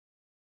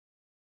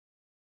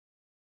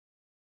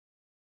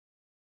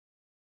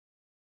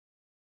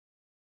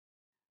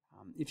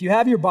If you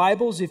have your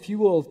Bibles, if you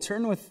will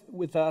turn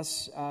with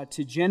us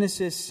to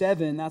Genesis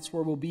 7, that's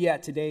where we'll be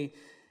at today.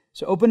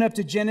 So open up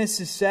to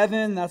Genesis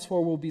 7, that's where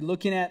we'll be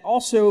looking at.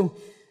 Also,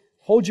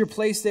 hold your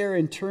place there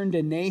and turn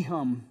to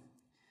Nahum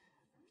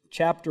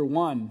chapter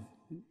 1.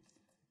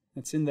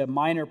 That's in the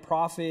Minor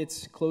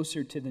Prophets,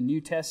 closer to the New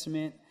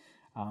Testament.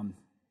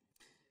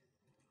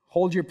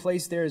 Hold your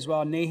place there as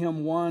well.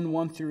 Nahum 1,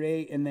 1 through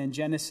 8, and then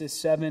Genesis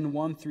 7,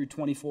 1 through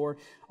 24.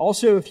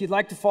 Also, if you'd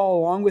like to follow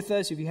along with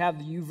us, if you have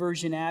the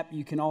YouVersion app,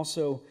 you can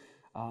also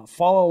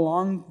follow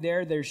along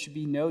there. There should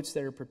be notes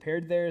that are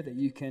prepared there that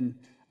you can,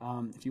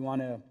 if you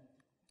want to,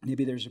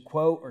 maybe there's a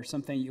quote or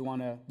something you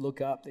want to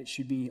look up. It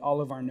should be, all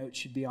of our notes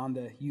should be on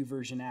the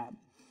YouVersion app.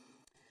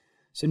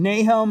 So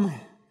Nahum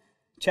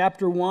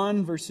chapter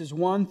 1, verses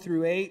 1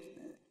 through 8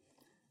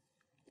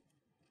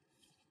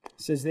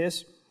 says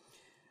this: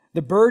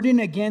 The burden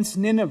against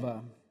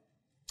Nineveh,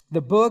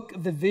 the book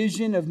of the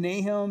vision of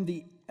Nahum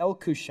the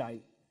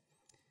Elcushite.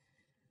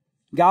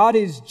 God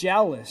is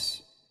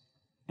jealous,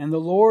 and the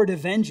Lord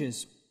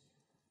avenges.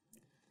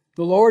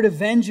 The Lord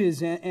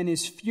avenges and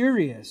is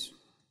furious.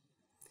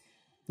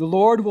 The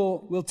Lord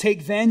will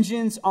take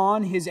vengeance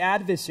on his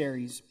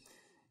adversaries,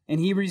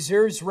 and he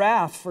reserves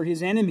wrath for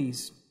his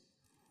enemies.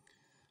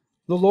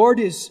 The Lord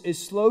is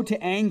slow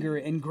to anger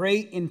and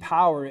great in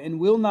power, and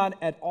will not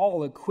at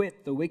all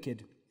acquit the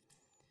wicked.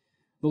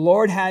 The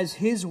Lord has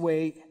his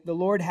way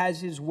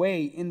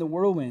in the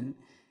whirlwind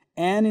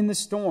and in the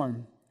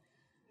storm.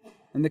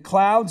 And the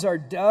clouds are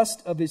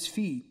dust of his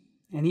feet.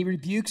 And he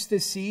rebukes the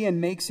sea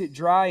and makes it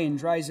dry and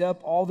dries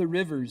up all the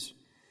rivers.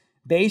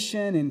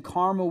 Bashan and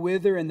Carmel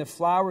wither, and the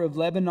flower of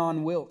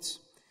Lebanon wilts.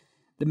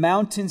 The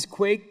mountains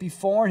quake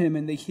before him,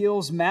 and the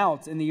hills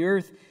melt, and the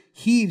earth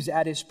heaves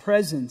at his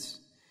presence.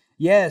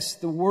 Yes,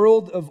 the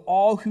world of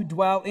all who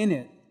dwell in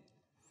it.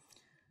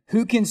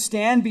 Who can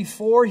stand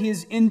before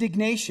his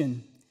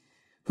indignation?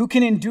 Who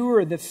can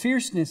endure the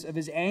fierceness of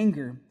his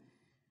anger?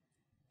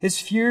 His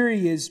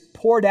fury is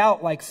poured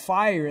out like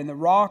fire, and the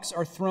rocks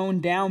are thrown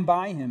down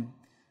by him.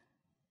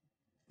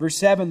 Verse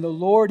 7, the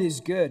Lord is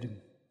good,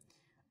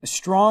 a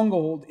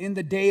stronghold in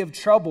the day of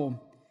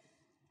trouble,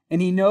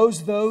 and he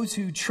knows those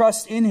who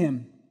trust in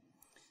him.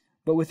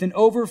 But with an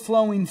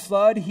overflowing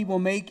flood, he will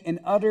make an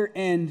utter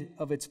end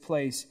of its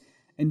place,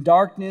 and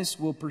darkness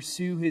will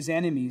pursue his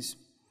enemies.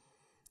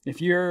 If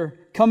you're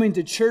coming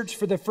to church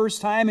for the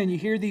first time and you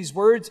hear these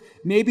words,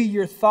 maybe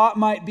your thought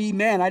might be,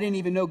 man, I didn't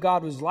even know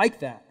God was like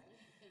that.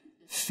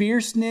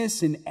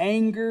 Fierceness and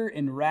anger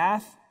and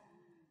wrath.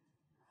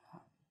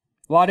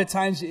 A lot of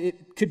times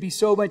it could be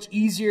so much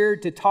easier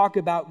to talk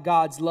about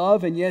God's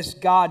love. And yes,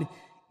 God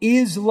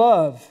is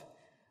love.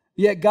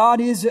 Yet God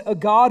is a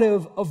God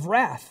of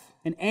wrath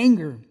and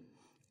anger.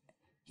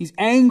 He's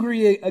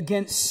angry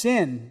against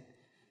sin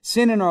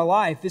in our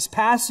life. This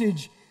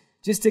passage,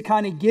 just to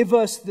kind of give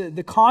us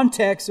the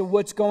context of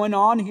what's going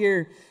on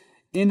here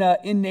in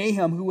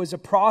Nahum, who was a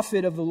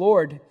prophet of the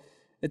Lord,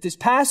 that this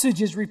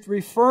passage is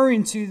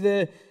referring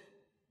to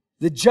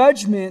the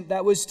judgment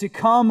that was to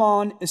come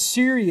on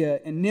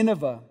Assyria and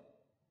Nineveh.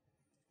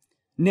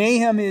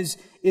 Nahum is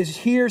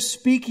here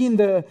speaking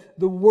the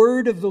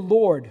word of the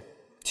Lord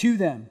to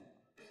them.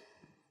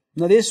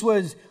 Now this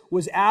was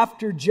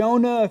after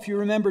Jonah. If you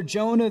remember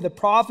Jonah, the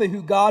prophet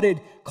who God had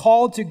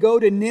called to go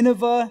to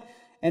Nineveh.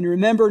 And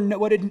remember,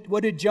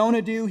 what did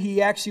Jonah do?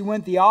 He actually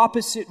went the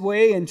opposite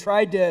way and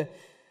tried to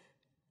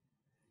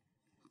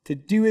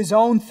do his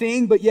own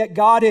thing. But yet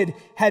God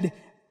had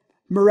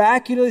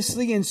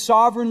miraculously and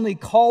sovereignly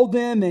called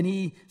him, and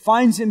he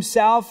finds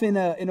himself in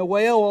a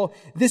whale. Well,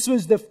 this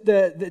was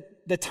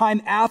the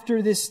time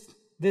after this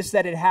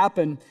that had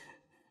happened.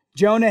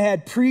 Jonah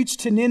had preached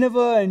to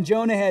Nineveh, and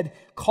Jonah had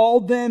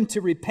called them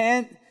to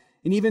repent.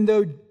 And even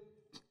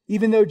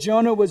though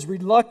Jonah was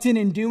reluctant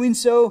in doing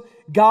so,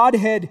 God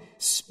had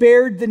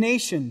spared the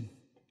nation.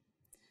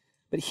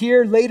 But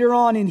here, later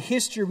on in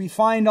history, we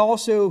find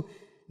also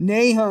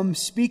Nahum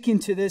speaking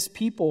to this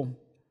people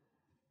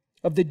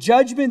of the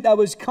judgment that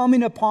was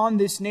coming upon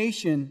this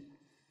nation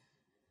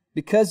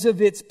because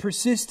of its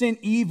persistent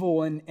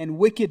evil and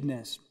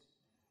wickedness.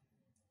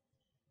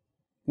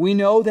 We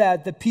know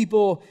that the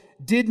people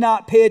did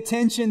not pay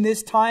attention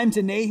this time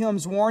to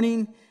Nahum's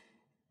warning,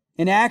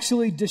 and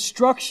actually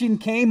destruction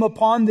came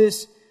upon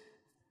this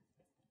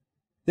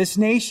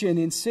nation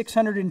in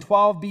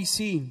 612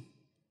 BC.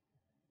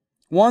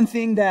 One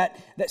thing that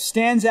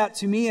stands out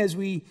to me as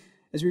we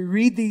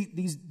read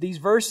these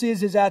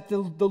verses is that the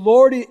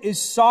Lord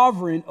is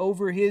sovereign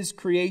over his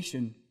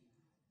creation.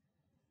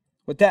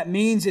 What that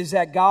means is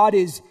that God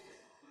is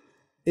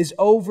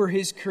over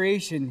his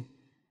creation.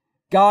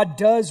 God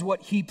does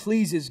what he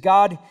pleases.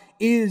 God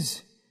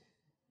is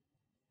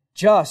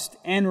just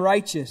and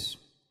righteous.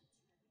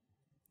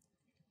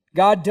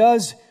 God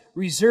does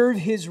reserve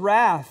his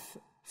wrath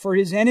for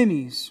his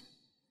enemies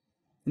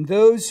and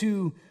those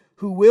who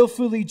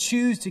willfully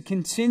choose to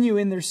continue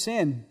in their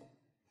sin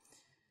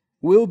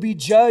will be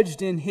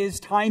judged in his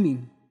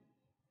timing.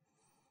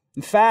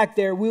 In fact,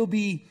 there will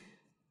be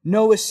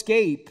no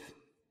escape.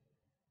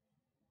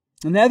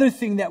 Another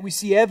thing that we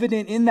see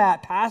evident in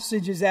that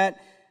passage is that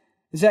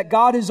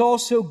God is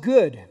also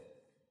good.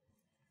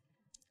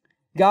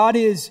 God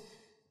is,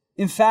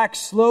 in fact,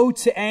 slow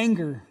to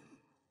anger.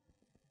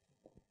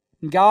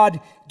 And God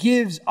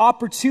gives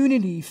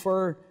opportunity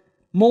for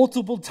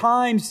multiple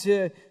times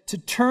to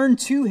turn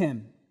to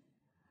Him.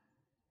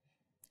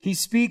 He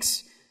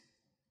speaks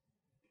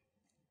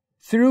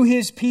through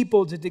His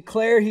people to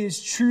declare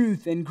His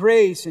truth and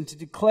grace and to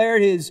declare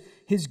His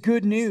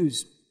good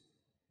news.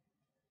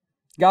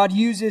 God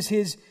uses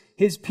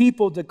His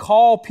people to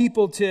call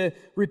people to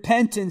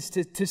repentance,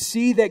 to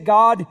see that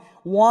God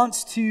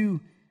wants to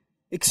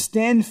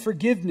extend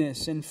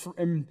forgiveness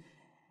and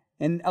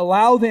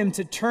allow them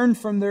to turn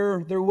from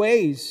their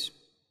ways,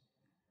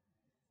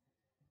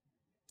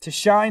 to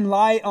shine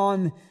light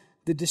on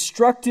the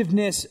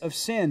destructiveness of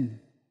sin,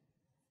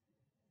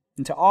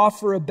 and to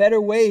offer a better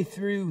way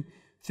through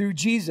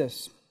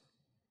Jesus.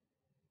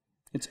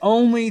 It's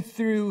only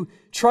through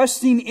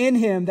trusting in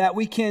Him that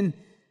we can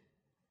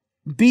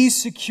be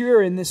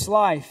secure in this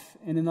life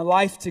and in the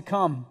life to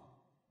come.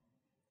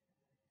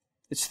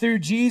 It's through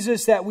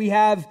Jesus that we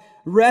have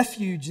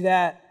refuge,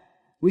 that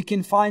we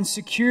can find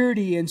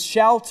security and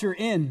shelter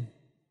in.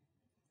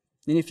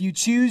 And if you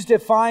choose to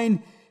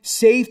find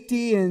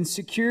safety and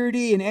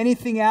security in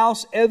anything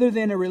else other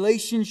than a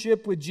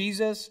relationship with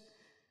Jesus,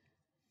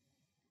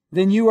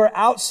 then you are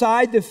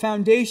outside the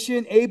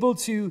foundation, able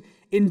to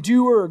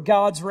endure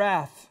God's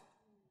wrath.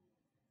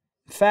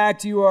 In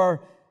fact, you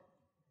are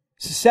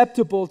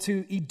susceptible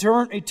to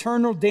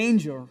eternal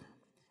danger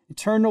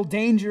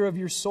of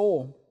your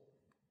soul.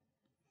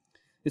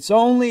 It's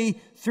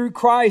only through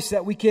Christ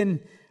that we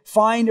can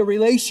find a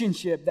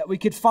relationship, that we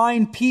could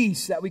find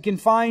peace, that we can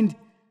find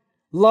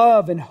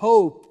love and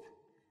hope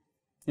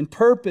and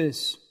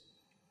purpose.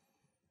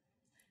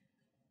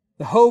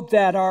 The hope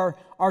that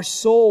our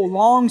soul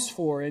longs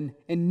for and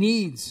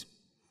needs.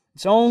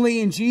 It's only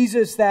in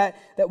Jesus that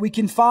we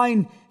can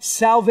find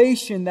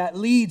salvation that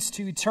leads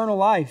to eternal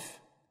life,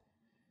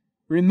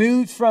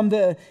 removed from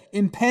the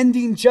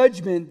impending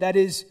judgment that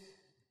is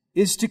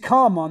to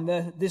come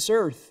on this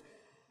earth.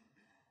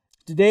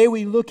 Today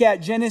we look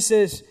at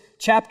Genesis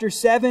chapter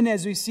 7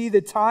 as we see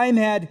the time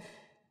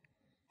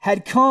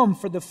had come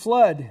for the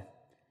flood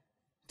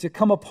to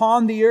come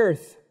upon the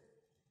earth.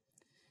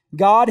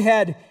 God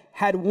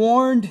had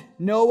warned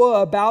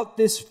Noah about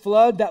this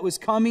flood that was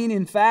coming.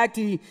 In fact,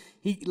 he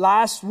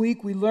last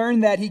week we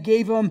learned that He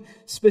gave him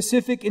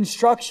specific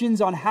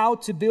instructions on how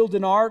to build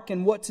an ark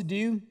and what to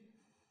do.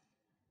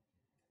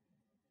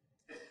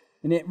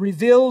 And it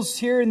reveals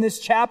here in this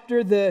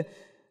chapter the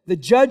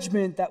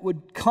judgment that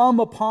would come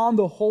upon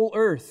the whole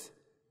earth.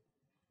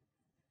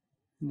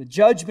 And the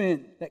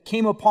judgment that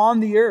came upon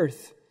the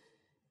earth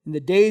in the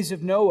days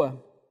of Noah.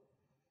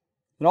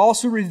 It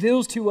also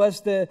reveals to us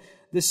the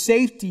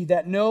safety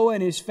that Noah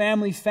and his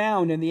family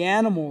found and the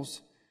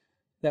animals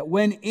that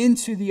went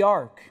into the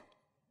ark.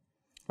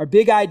 Our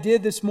big idea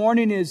this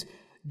morning is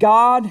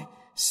God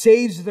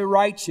saves the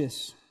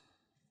righteous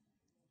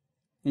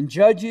and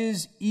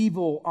judges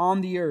evil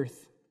on the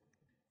earth.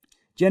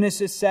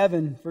 Genesis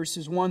 7,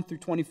 verses 1 through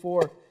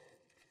 24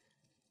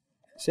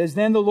 says,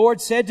 Then the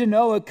Lord said to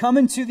Noah, Come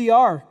into the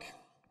ark,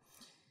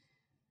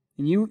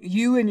 and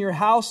you and your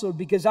household,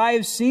 because I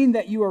have seen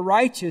that you are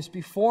righteous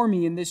before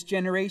me in this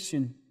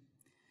generation.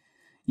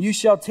 You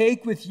shall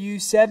take with you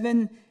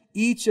 7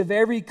 each of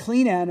every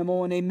clean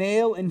animal, and a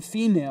male and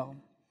female.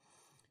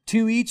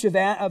 2 each of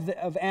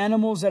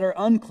animals that are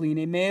unclean,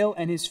 a male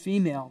and his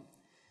female.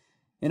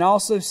 And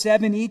also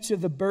 7 each of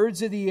the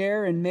birds of the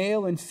air, and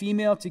male and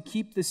female, to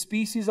keep the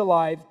species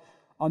alive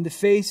on the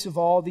face of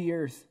all the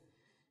earth.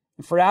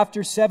 And for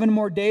after 7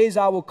 more days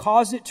I will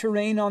cause it to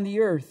rain on the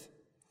earth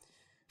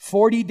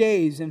 40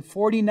 days and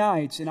 40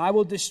 nights, and I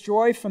will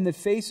destroy from the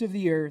face of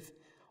the earth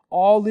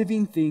all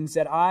living things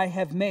that I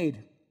have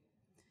made.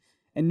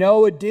 And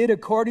Noah did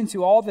according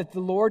to all that the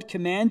Lord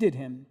commanded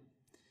him.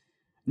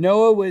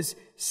 Noah was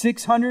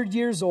 600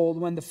 years old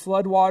when the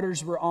flood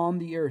waters were on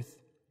the earth.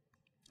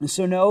 And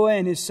so Noah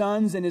and his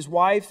sons and his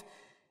wife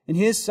and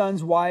his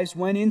sons' wives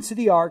went into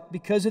the ark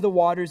because of the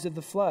waters of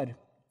the flood.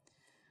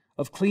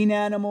 Of clean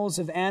animals,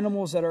 of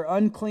animals that are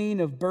unclean,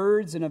 of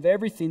birds, and of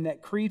everything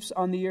that creeps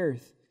on the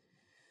earth.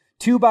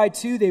 2 by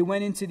 2 they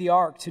went into the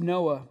ark to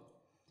Noah,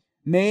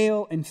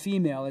 male and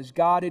female, as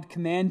God had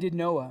commanded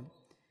Noah.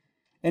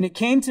 And it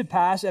came to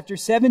pass after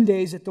 7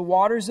 days that the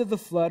waters of the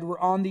flood were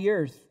on the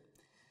earth.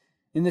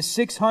 In the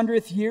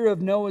 600th year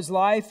of Noah's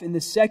life, in the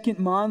 2nd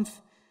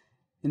month,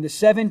 in the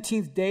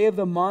 17th day of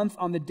the month,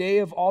 on the day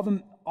of all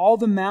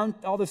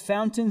the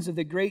fountains of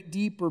the great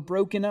deep were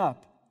broken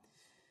up,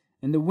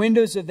 and the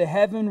windows of the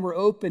heaven were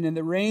open, and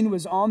the rain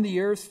was on the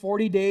earth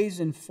 40 days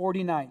and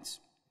 40 nights.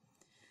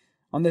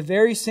 On the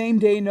very same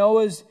day,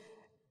 Noah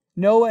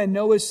and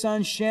Noah's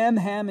sons Shem,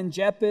 Ham, and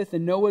Japheth,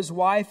 and Noah's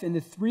wife and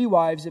the 3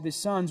 wives of his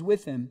sons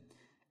with him,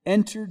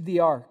 entered the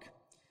ark.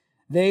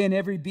 They and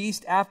every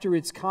beast after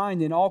its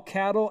kind, and all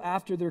cattle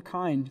after their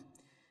kind,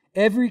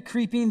 every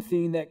creeping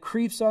thing that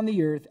creeps on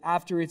the earth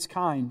after its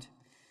kind.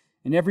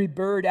 and every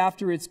bird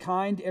after its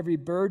kind, every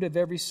bird of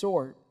every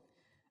sort.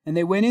 And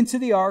they went into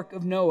the ark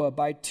of Noah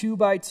by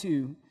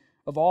two,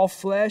 of all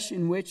flesh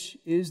in which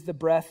is the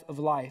breath of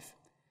life.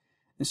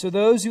 And so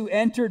those who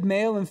entered,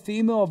 male and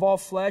female of all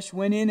flesh,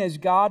 went in as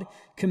God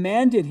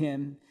commanded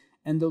him,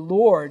 and the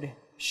Lord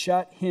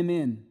shut him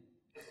in.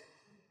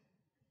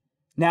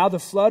 Now the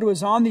flood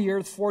was on the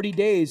earth 40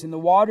 days, and the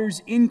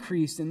waters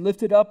increased and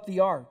lifted up the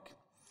ark.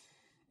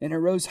 And it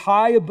rose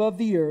high above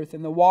the earth,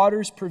 and the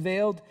waters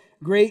prevailed,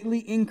 greatly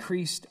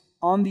increased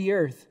on the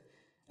earth.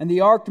 And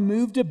the ark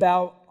moved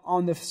about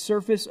on the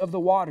surface of the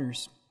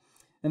waters.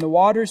 And the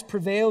waters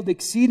prevailed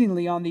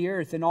exceedingly on the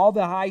earth, and all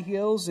the high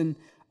hills and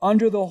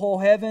under the whole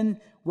heaven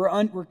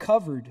were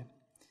covered.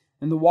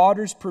 And the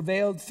waters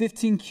prevailed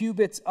 15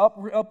 cubits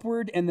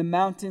upward, and the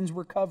mountains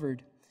were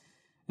covered.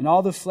 And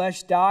all the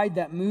flesh died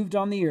that moved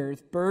on the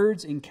earth,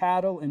 birds and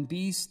cattle and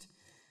beasts,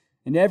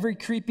 and every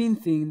creeping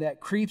thing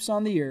that creeps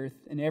on the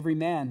earth, and every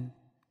man,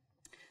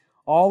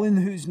 all in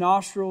whose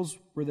nostrils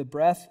were the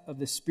breath of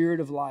the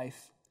Spirit of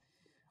life.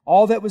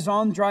 All that was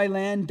on dry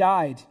land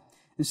died,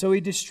 and so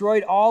he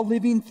destroyed all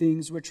living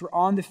things which were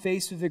on the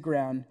face of the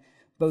ground,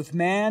 both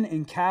man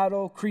and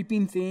cattle,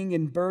 creeping thing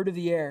and bird of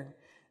the air.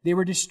 They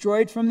were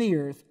destroyed from the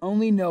earth.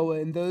 Only Noah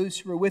and those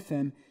who were with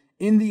him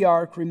in the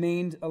ark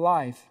remained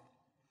alive.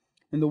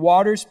 And the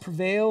waters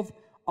prevailed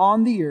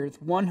on the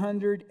earth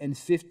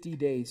 150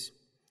 days.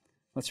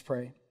 Let's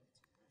pray.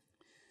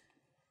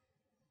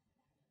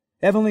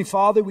 Heavenly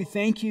Father, we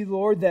thank you,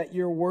 Lord, that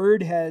your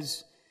word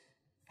has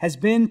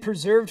been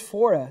preserved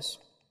for us.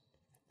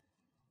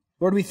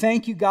 Lord, we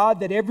thank you,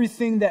 God, that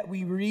everything that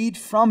we read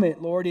from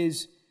it, Lord,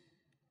 is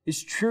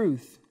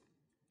truth.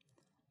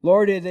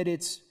 Lord, that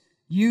it's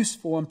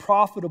useful and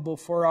profitable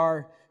for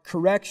our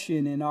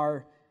correction and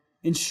our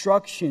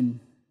instruction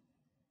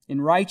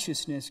in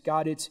righteousness.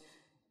 God, it's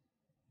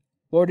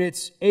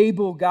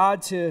able,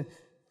 God, to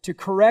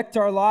correct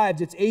our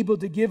lives. It's able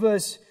to give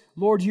us,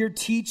 Lord, your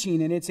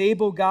teaching, and it's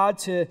able, God,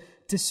 to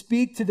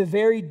speak to the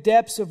very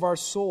depths of our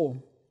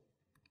soul.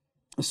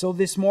 So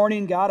this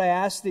morning, God, I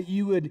ask that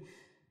you would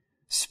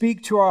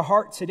speak to our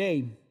heart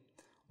today.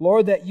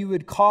 Lord, that you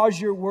would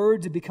cause your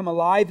word to become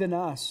alive in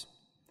us.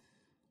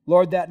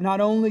 Lord, that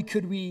not only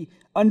could we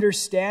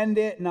understand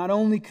it, not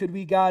only could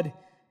we, God,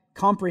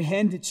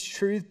 comprehend its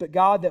truth, but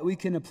God, that we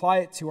can apply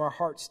it to our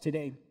hearts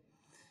today.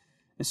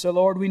 And so,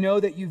 Lord, we know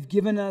that you've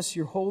given us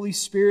your Holy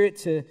Spirit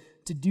to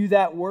do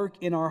that work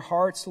in our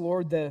hearts,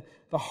 Lord, the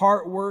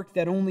heart work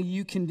that only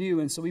you can do.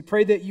 And so we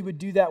pray that you would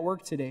do that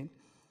work today.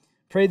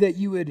 Pray that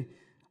you would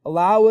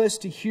allow us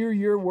to hear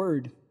your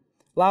word.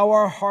 Allow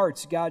our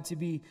hearts, God, to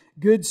be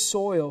good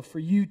soil for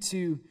you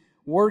to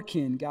work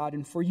in, God,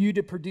 and for you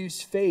to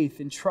produce faith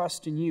and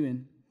trust in you.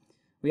 And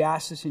we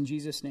ask this in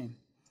Jesus' name.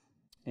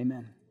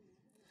 Amen.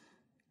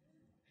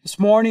 This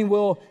morning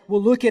we'll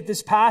look at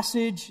this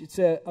passage. It's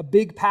a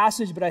big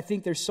passage, but I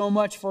think there's so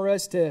much for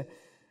us to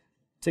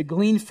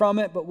glean from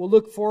it. But we'll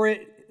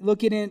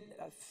look at it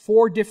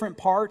 4 different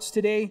parts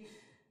today.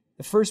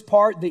 The first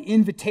part, the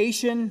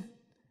invitation,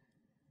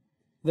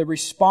 the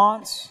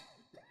response.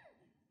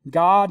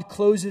 God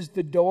closes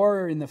the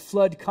door and the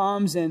flood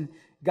comes, and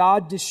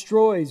God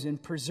destroys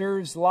and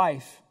preserves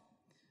life.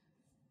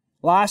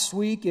 Last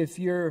week, if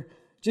you're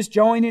just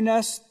joining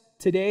us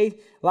today,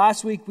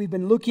 last week we've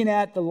been looking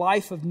at the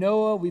life of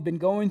Noah. We've been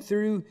going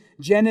through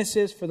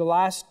Genesis for the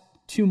last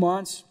 2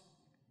 months.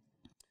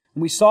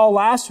 And we saw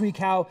last week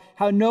how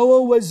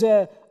Noah was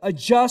a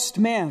just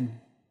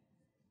man.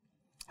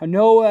 How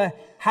Noah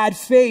had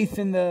faith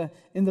in the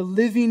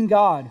living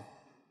God.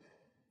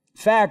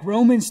 In fact,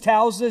 Romans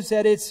tells us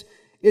that it's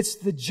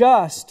the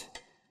just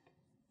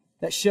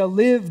that shall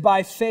live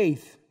by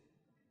faith.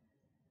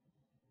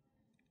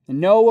 And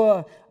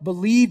Noah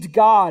believed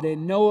God,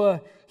 and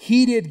Noah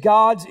heeded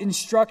God's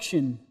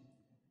instruction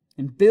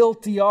and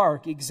built the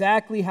ark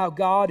exactly how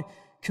God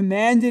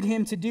commanded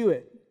him to do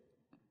it.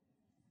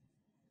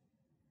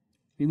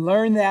 We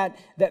learn that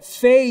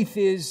faith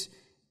is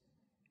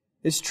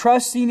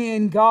trusting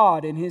in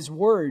God and His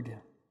Word.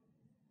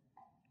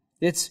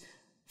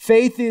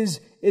 Faith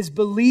is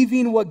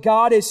believing what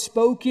God has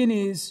spoken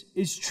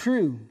is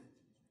true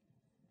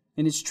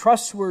and is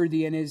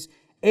trustworthy and is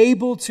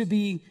able to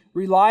be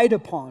relied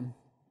upon.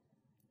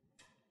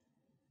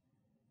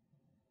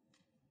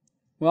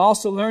 We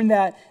also learn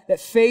that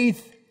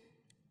faith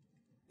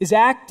is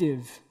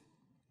active,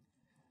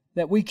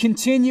 that we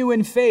continue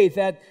in faith,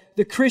 that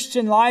the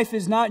Christian life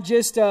is not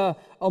just a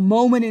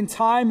moment in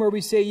time where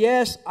we say,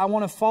 yes, I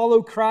want to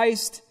follow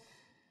Christ,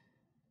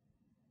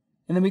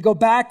 and then we go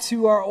back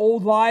to our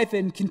old life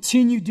and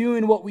continue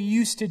doing what we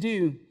used to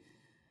do.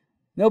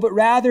 No, but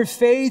rather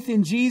faith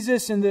in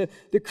Jesus and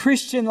the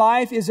Christian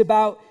life is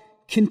about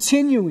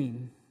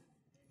continuing.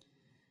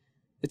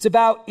 It's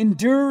about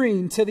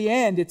enduring to the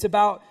end. It's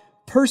about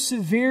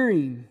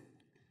persevering.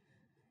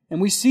 And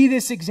we see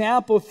this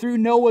example through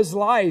Noah's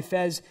life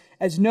as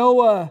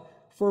Noah,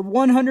 for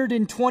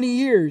 120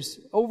 years,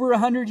 over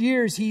 100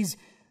 years, he's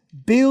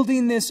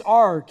building this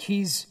ark.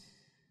 He's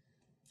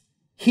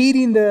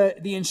heeding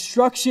the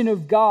instruction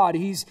of God.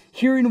 He's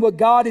hearing what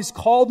God has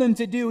called him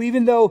to do,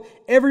 even though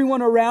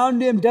everyone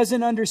around him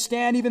doesn't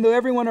understand, even though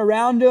everyone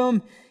around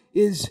him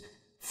is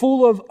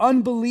full of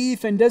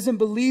unbelief and doesn't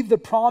believe the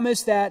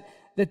promise that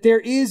there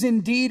is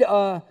indeed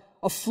a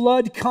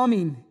flood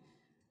coming.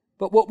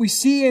 But what we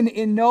see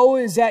in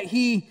Noah is that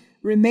he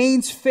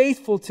remains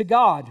faithful to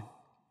God,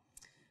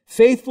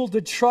 faithful to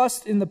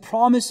trust in the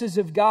promises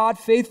of God,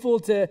 faithful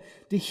to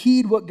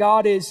heed what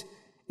God has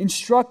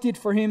instructed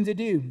for him to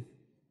do.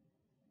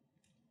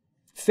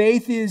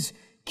 Faith is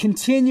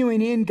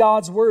continuing in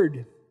God's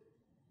word.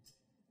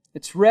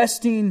 It's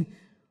resting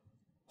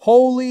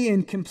wholly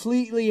and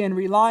completely and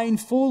relying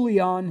fully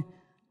on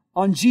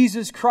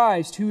Jesus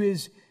Christ, who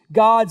is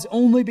God's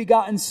only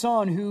begotten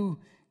Son, who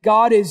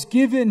God has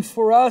given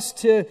for us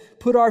to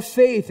put our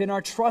faith and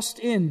our trust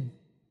in.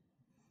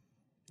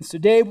 And so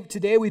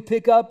today we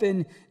pick up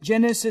in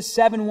Genesis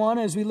 7:1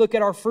 as we look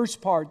at our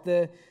first part,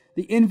 the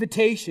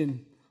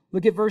invitation.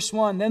 Look at verse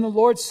 1. Then the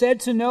Lord said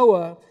to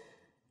Noah,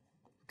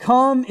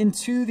 "Come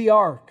into the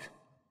ark,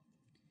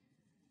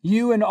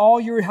 you and all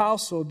your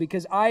household,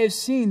 because I have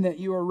seen that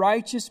you are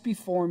righteous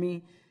before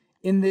me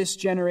in this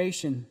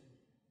generation."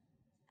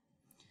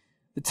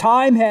 The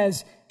time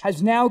has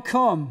now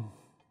come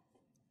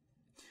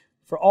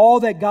for all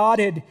that God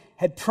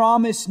had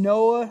promised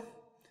Noah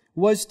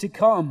was to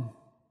come.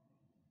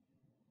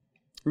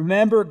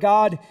 Remember,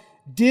 God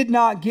did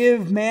not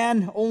give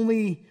man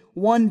only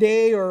 1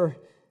 day or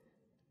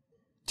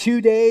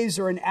 2 days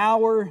or an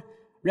hour.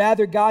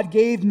 Rather, God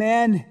gave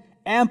man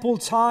ample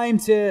time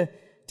to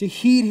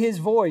heed his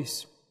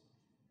voice.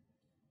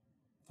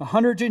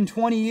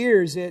 120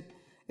 years, it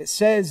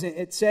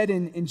said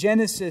in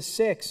Genesis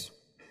 6.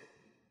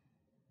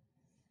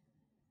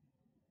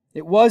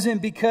 It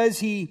wasn't because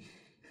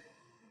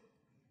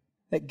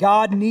that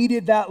God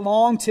needed that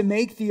long to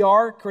make the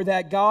ark, or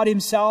that God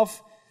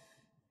himself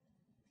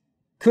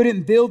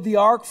couldn't build the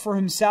ark for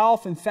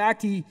himself. In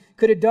fact, he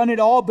could have done it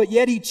all, but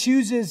yet he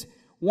chooses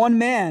one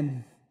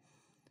man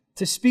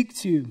to speak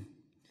to.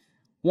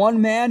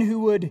 One man who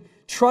would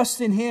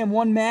trust in him.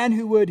 One man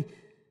who would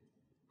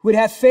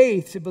have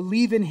faith to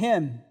believe in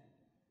him.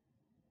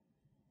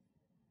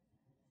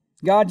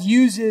 God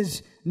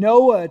uses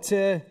Noah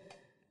to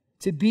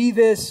be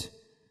this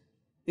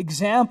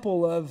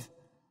example of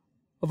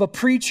a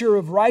preacher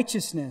of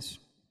righteousness.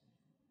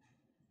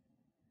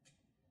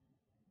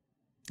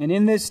 And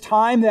in this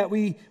time that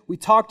we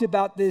talked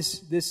about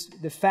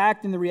the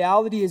fact and the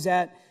reality is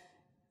that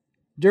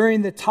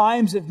during the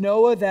times of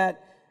Noah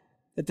that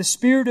the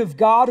Spirit of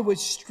God was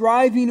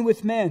striving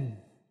with men.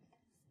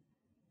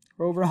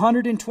 For over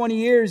 120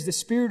 years, the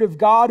Spirit of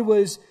God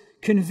was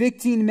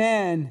convicting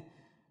man,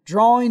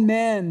 drawing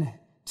man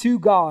to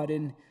God,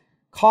 and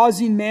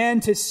causing man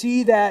to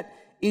see that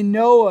in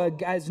Noah,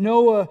 as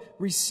Noah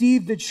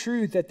received the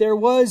truth, that there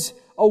was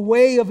a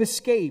way of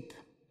escape.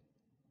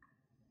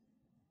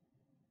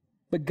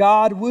 But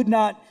God would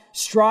not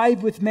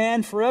strive with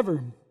man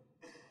forever.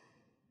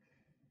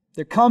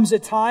 There comes a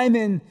time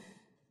in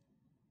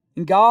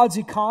God's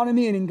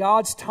economy and in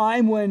God's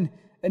time when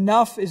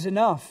enough is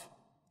enough.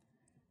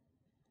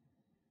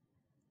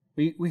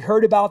 We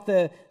heard about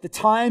the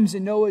times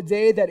in Noah's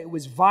day that it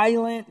was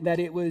violent, that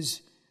it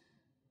was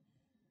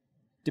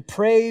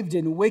depraved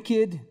and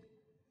wicked.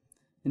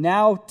 And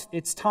now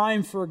it's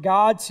time for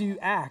God to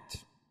act.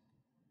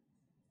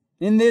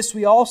 In this,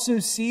 we also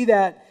see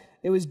that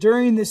it was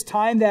during this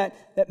time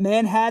that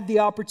man had the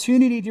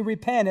opportunity to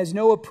repent as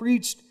Noah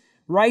preached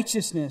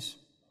righteousness.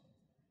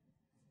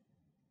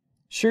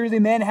 Surely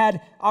men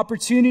had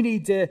opportunity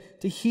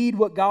to heed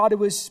what God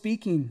was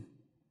speaking.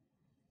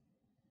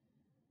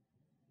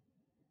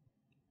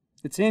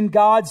 It's in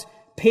God's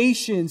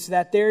patience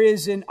that there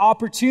is an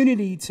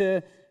opportunity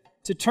to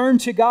turn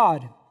to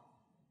God.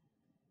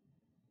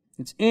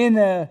 It's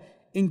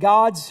in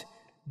God's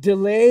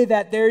delay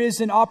that there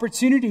is an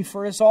opportunity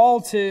for us all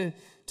to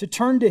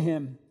turn to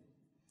Him,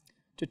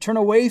 to turn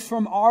away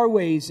from our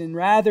ways and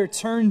rather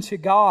turn to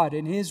God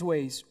and His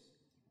ways.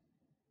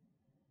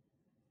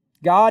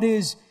 God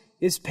is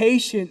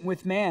patient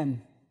with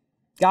man.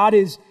 God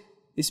is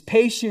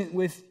patient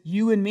with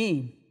you and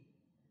me.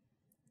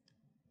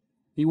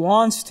 He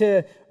wants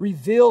to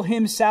reveal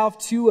Himself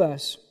to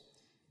us.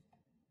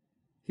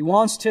 He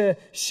wants to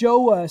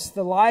show us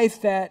the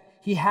life that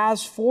He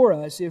has for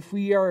us if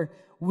we are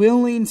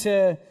willing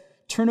to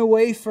turn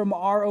away from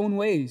our own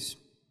ways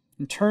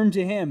and turn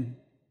to Him.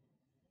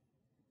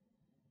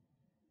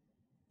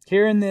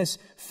 Here in this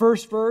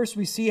first verse,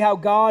 we see how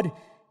God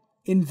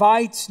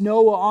invites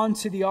Noah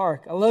onto the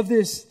ark. I love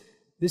this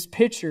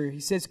picture. He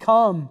says,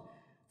 Come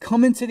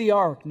into the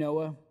ark,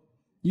 Noah,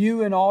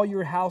 you and all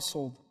your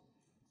household,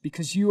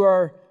 because you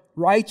are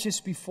righteous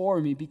before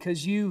me,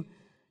 because you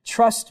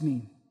trust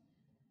me.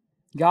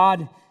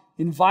 God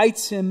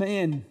invites him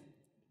in.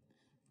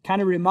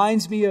 Kind of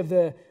reminds me of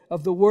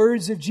the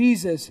words of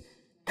Jesus.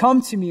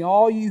 Come to me,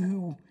 all you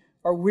who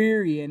are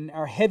weary and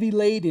are heavy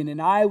laden,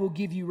 and I will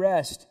give you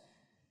rest.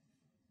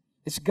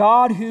 It's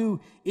God who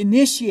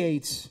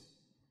initiates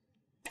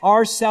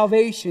our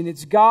salvation.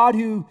 It's God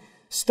who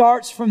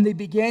starts from the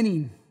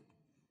beginning.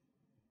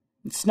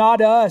 It's not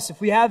us. If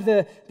we have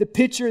the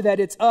picture that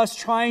it's us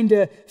trying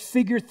to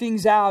figure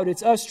things out,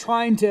 it's us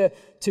trying to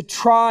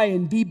try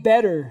and be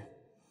better.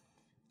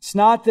 It's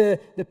not the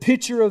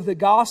picture of the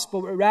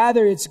gospel, but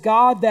rather it's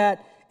God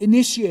that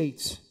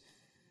initiates.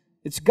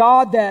 It's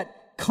God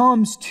that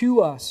comes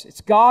to us.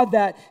 It's God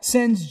that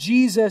sends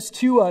Jesus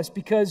to us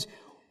because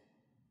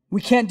we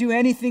can't do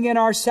anything in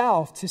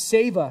ourselves to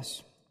save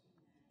us.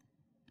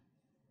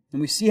 And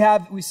we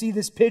see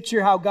this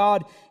picture how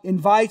God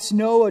invites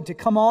Noah to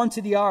come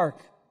onto the ark.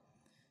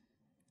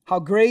 How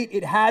great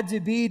it had to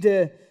be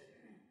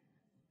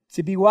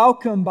be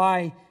welcomed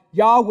by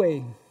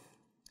Yahweh,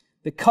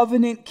 the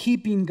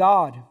covenant-keeping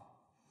God,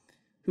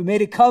 who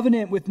made a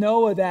covenant with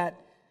Noah that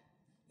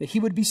he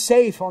would be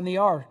safe on the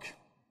ark,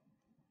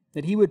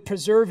 that he would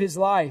preserve his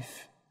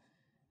life.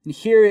 And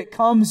here it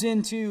comes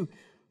into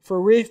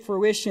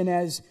fruition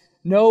as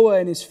Noah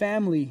and his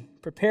family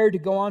prepared to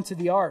go onto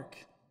the ark.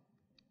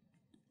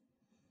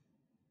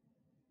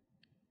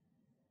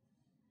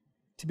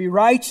 To be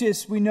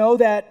righteous, we know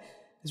that,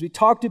 as we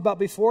talked about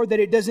before, that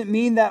it doesn't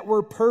mean that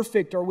we're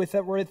perfect or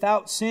we're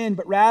without sin,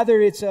 but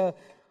rather it's a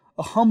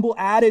humble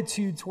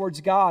attitude towards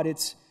God.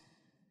 It's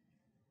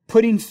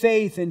putting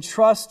faith and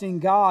trust in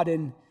God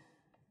and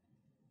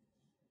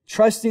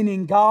trusting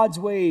in God's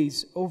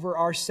ways over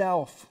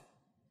ourselves.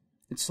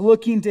 It's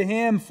looking to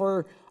Him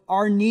for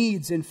our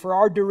needs and for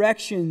our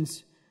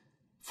directions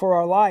for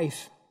our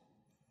life.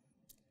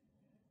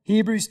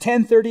 Hebrews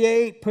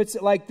 10:38 puts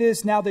it like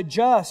this: "Now the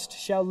just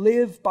shall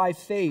live by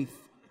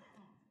faith.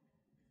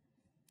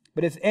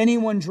 But if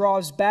anyone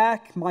draws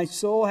back, my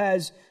soul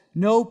has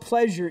no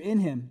pleasure in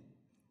him."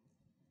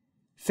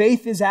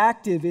 Faith is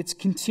active, it's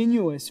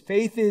continuous.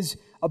 Faith is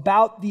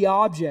about the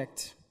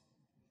object.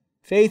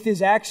 Faith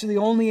is actually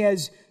only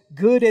as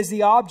good as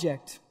the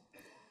object.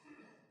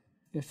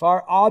 If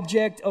our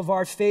object of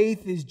our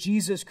faith is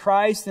Jesus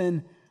Christ,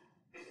 then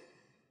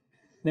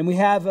we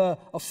have a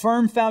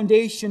firm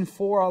foundation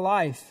for our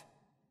life.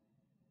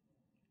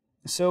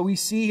 So we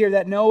see here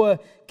that Noah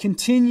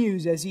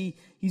continues as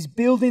he's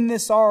building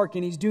this ark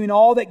and he's doing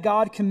all that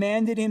God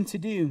commanded him to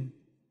do.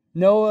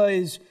 Noah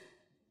is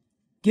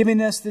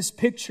giving us this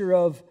picture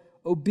of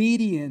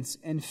obedience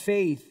and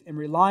faith and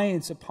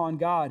reliance upon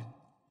God.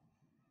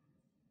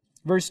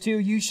 Verse 2,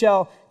 "You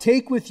shall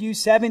take with you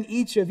 7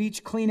 each of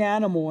each clean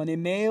animal, and a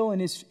male and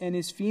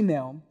his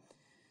female,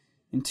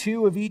 and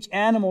 2 of each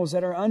animals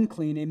that are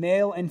unclean, a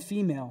male and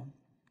female.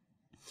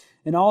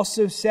 And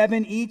also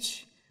 7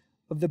 each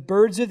of the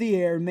birds of the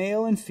air,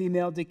 male and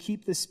female, to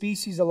keep the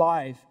species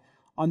alive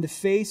on the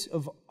face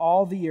of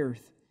all the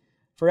earth.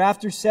 For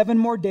after 7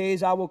 more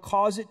days I will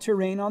cause it to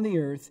rain on the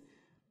earth,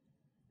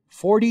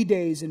 40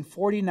 days and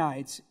 40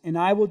 nights, and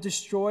I will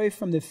destroy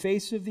from the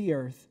face of the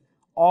earth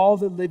all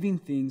the living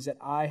things that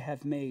I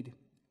have made."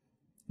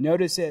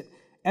 Notice it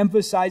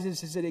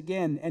emphasizes it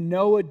again. "And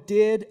Noah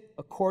did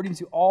according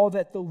to all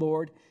that the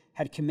Lord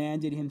had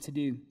commanded him to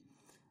do."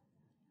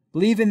 I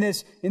believe in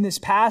this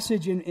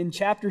passage in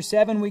chapter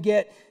 7, we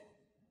get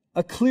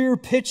a clear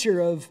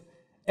picture of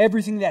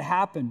everything that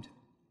happened.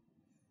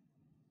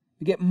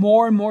 We get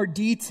more and more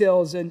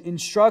details and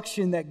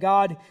instruction that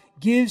God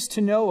gives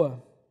to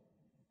Noah.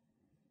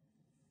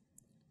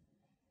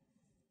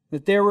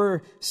 That there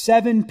were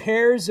 7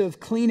 pairs of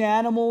clean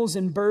animals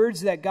and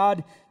birds that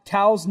God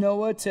tells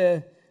Noah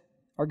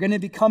are going to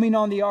be coming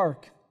on the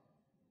ark.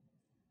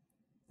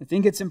 I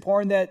think it's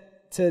important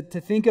to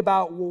think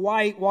about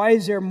why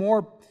is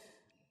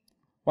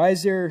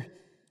there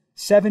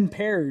 7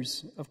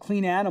 pairs of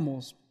clean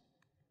animals?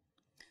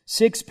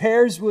 6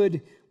 pairs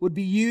would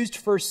be used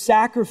for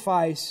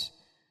sacrifice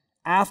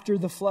after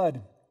the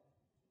flood.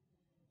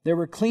 There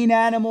were clean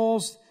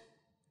animals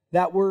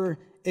that were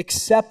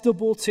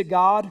acceptable to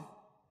God.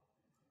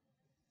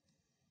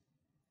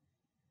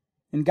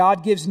 And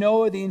God gives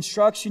Noah the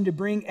instruction to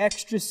bring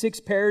extra 6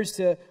 pairs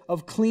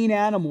of clean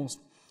animals.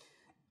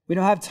 We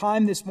don't have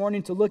time this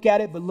morning to look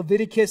at it, but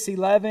Leviticus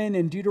 11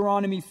 and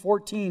Deuteronomy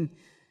 14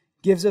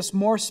 gives us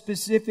more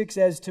specifics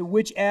as to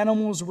which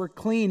animals were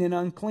clean and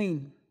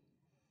unclean.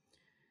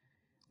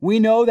 We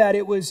know that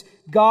it was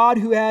God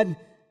who had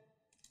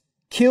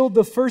killed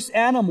the first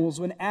animals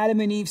when Adam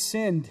and Eve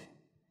sinned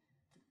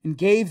and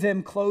gave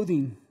them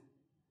clothing.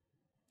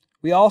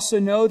 We also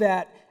know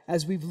that,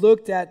 as we've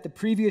looked at the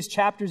previous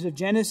chapters of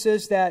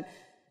Genesis, that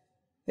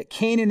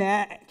Cain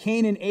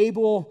and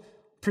Abel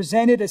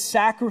presented a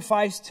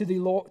sacrifice to the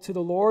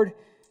Lord.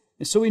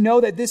 And so we know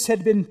that this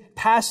had been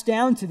passed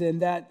down to them,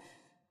 that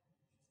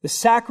the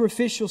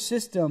sacrificial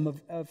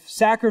system of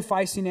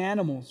sacrificing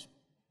animals.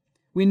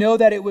 We know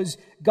that it was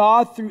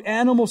God, through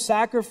animal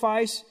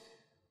sacrifice,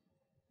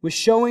 was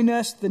showing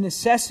us the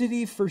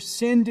necessity for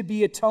sin to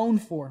be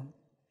atoned for.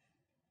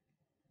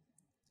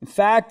 In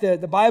fact,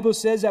 the Bible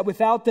says that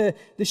without the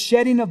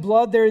shedding of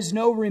blood, there is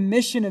no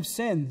remission of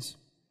sins.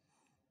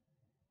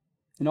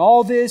 And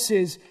all this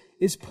is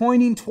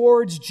pointing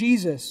towards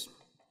Jesus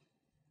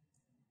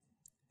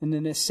and the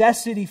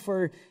necessity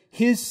for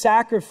His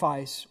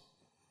sacrifice.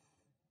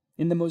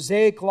 In the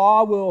Mosaic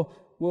Law,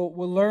 we'll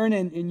learn,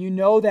 and you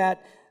know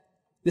that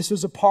this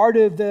was a part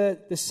of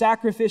the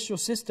sacrificial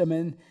system.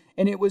 And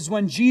it was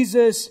when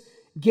Jesus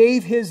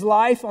gave His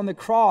life on the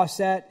cross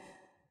that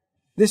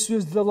this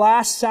was the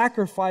last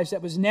sacrifice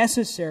that was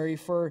necessary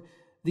for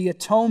the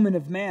atonement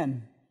of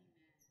man.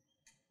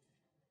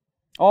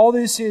 All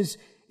this is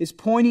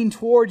pointing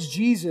towards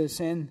Jesus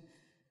and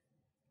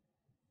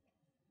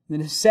the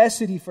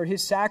necessity for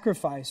His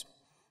sacrifice.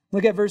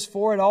 Look at verse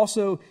 4. It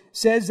also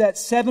says that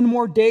 7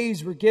 more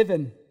days were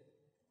given.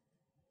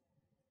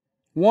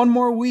 1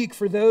 more week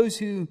for those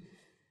who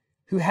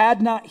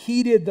had not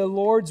heeded the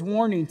Lord's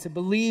warning to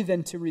believe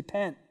and to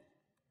repent.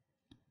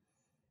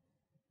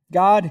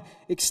 God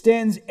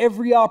extends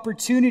every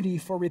opportunity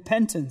for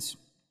repentance.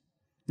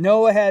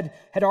 Noah had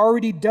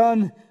already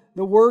done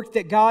the work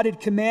that God had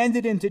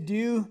commanded him to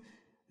do,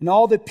 and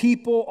all the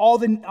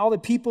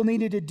people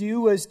needed to do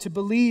was to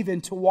believe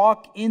and to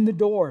walk in the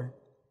door.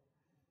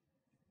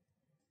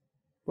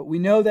 But we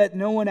know that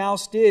no one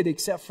else did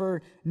except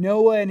for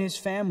Noah and his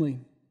family.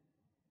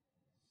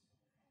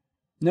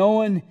 No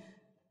one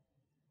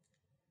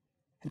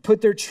had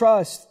put their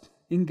trust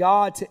in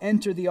God to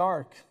enter the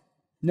ark.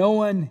 No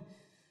one,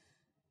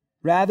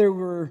 rather,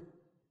 were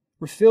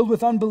filled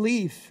with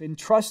unbelief and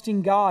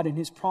trusting God and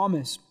His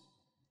promise.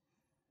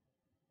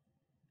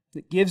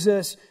 It gives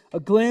us a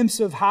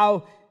glimpse of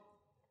how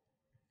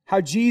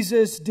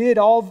Jesus did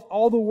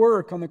all the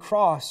work on the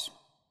cross.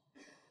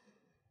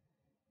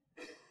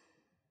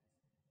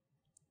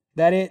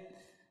 That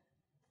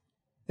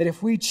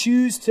if we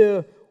choose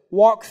to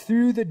walk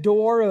through the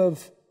door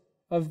of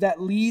that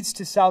leads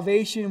to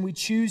salvation, we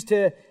choose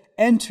to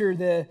enter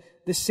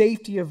the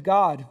safety of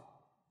God.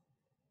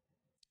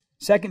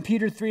 2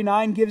 Peter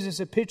 3:9 gives us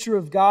a picture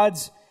of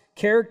God's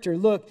character.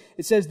 Look,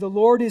 it says, "The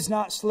Lord is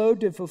not slow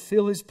to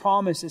fulfill His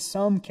promise, as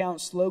some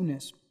count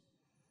slowness,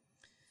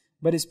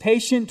 but is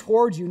patient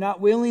towards you,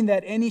 not willing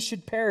that any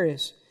should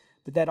perish,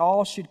 but that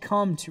all should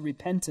come to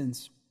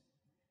repentance."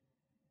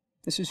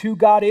 This is who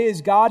God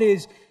is. God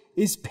is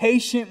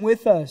patient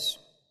with us.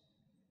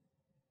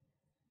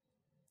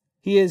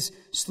 He is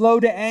slow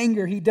to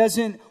anger. He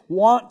doesn't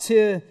want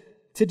to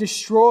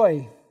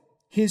destroy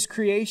His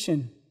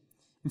creation.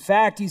 In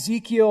fact,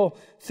 Ezekiel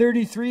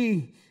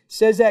 33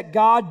 says that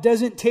God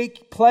doesn't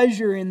take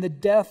pleasure in the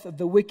death of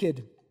the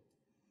wicked.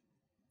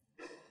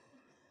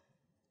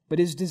 But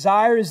His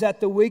desire is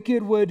that the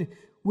wicked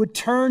would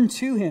turn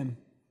to Him,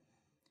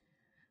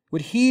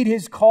 would heed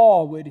His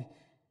call, would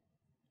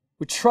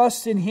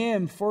trust in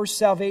Him for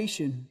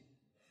salvation.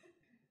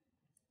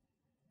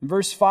 In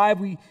verse 5,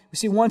 we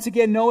see once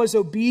again Noah's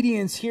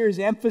obedience here is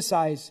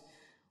emphasized.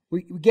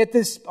 We get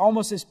this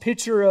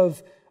picture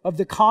of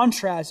the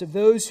contrast of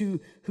those who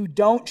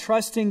don't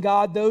trust in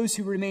God, those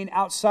who remain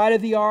outside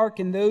of the ark,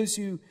 and those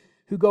who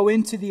go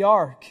into the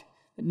ark.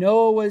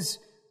 Noah was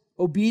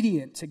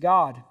obedient to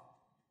God,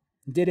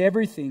 did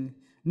everything.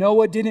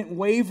 Noah didn't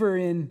waver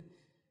in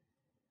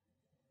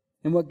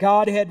what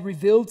God had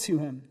revealed to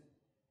him.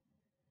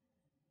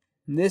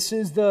 And this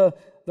is the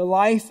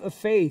life of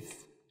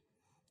faith,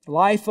 the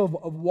life of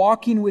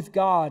walking with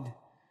God,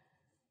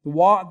 the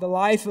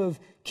life of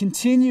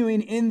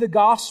continuing in the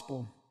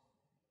gospel,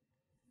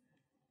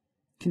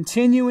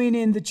 continuing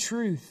in the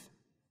truth,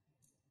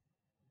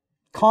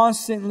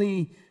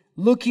 constantly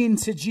looking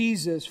to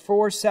Jesus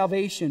for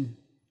salvation.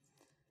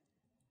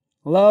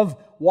 I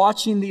love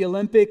watching the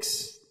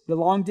Olympics, the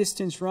long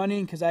distance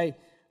running,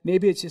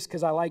 maybe it's just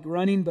because I like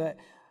running, but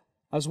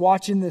I was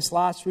watching this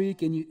last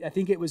week, and I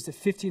think it was the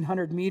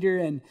 1,500 meter,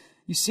 and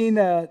you seen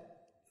the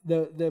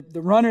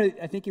runner.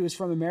 I think he was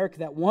from America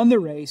that won the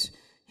race.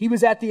 He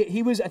was I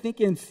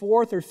think in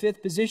 4th or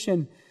 5th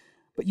position,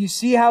 but you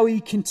see how he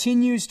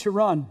continues to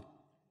run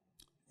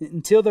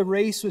until the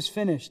race was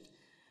finished,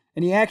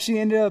 and he actually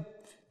ended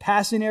up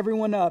passing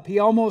everyone up. He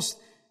almost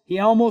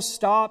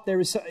stopped. There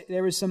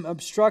was some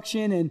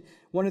obstruction, and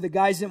one of the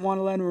guys didn't want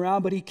to let him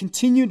around, but he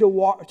continued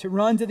to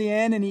run to the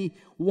end, and he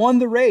won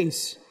the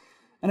race.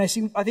 And I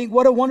think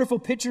what a wonderful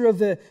picture of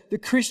the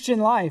Christian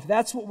life.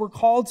 That's what we're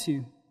called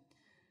to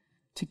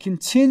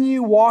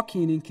continue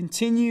walking and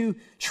continue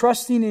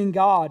trusting in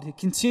God, to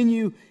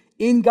continue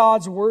in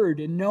God's Word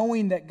and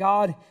knowing that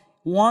God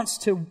wants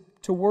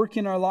to work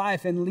in our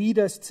life and lead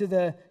us to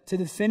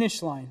the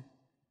finish line.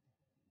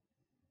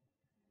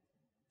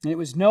 And it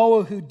was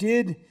Noah who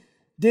did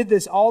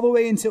this all the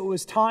way until it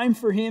was time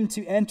for him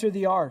to enter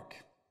the ark.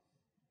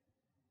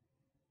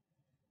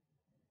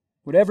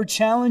 Whatever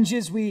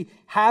challenges we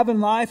have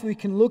in life, we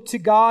can look to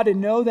God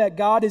and know that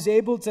God is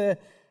able to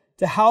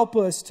help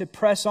us to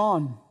press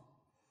on.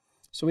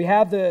 So we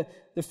have the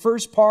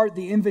first part,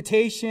 the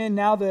invitation,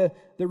 now the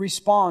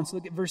response.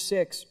 Look at verse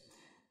 6.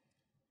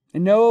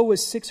 And Noah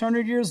was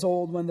 600 years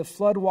old when the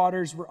flood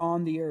waters were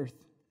on the earth.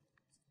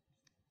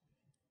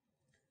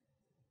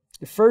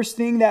 The first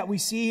thing that we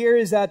see here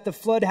is that the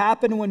flood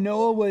happened when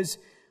Noah was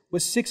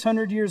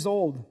 600 years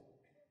old.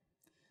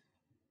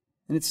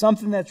 And it's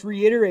something that's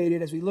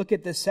reiterated as we look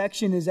at this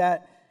section, is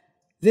that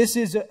this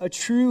is a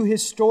true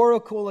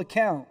historical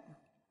account.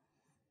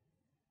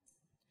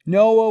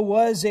 Noah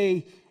was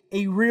a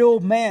real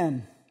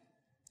man.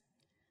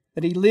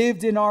 That he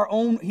lived in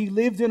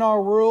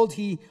our world,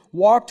 he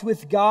walked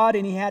with God,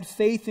 and he had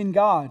faith in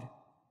God.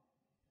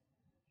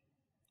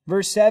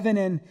 Verse 7,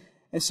 and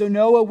so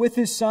Noah with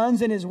his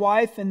sons and his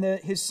wife and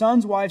his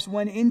sons' wives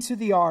went into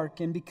the ark,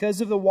 and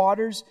because of the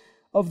waters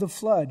of the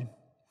flood,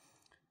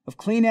 of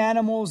clean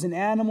animals and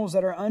animals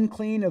that are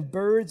unclean, of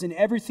birds and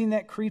everything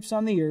that creeps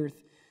on the earth,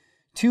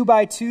 2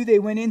 by 2 they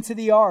went into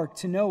the ark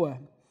to Noah,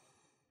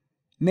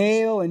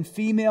 male and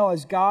female,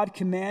 as God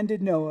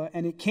commanded Noah.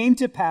 And it came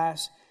to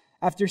pass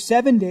after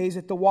 7 days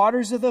that the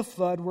waters of the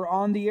flood were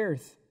on the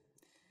earth.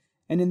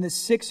 And in the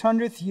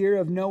 600th year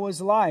of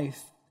Noah's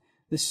life,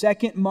 the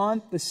 2nd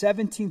month, the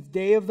 17th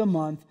day of the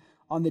month,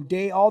 on the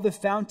day all the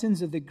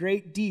fountains of the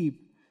great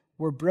deep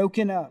were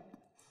broken up,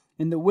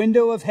 and the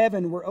window of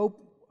heaven were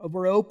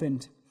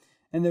opened,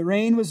 and the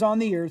rain was on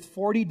the earth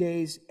 40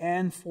 days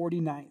and 40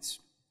 nights.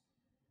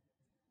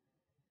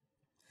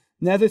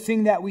 Another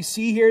thing that we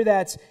see here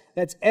that's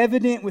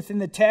evident within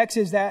the text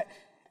is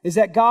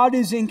that God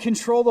is in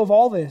control of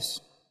all this.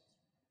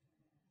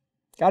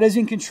 God is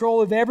in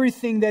control of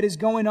everything that is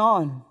going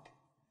on.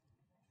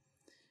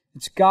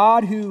 It's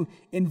God who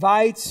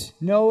invites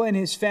Noah and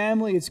his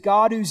family. It's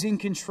God who's in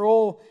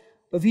control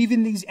of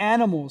even these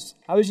animals.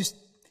 I was just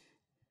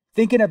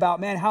thinking about,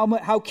 man,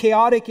 how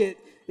chaotic it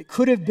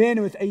could have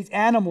been with these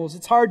animals.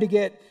 It's hard to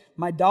get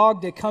my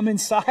dog to come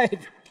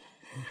inside,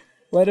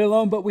 let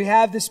alone, but we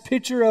have this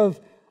picture of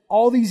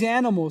all these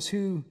animals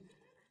who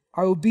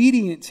are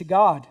obedient to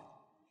God.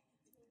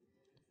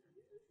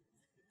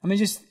 I mean,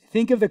 just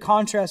think of the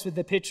contrast with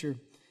the picture.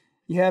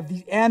 You have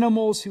these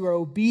animals who are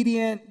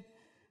obedient,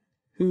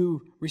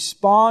 who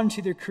respond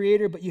to their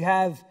Creator, but you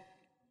have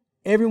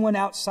everyone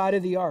outside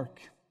of the ark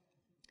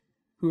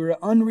who are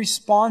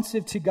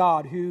unresponsive to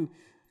God, who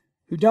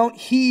don't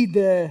heed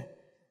the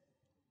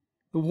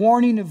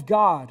warning of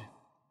God.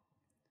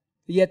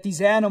 Yet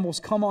these animals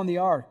come on the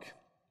ark.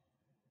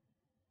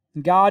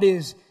 And God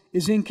is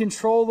in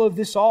control of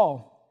this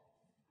all.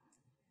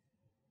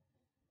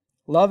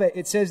 Love it.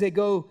 It says they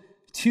go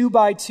 2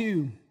 by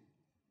 2.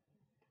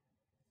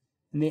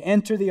 And they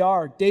enter the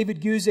ark.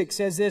 David Guzik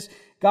says this: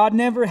 God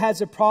never has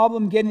a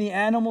problem getting the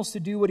animals to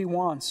do what He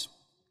wants.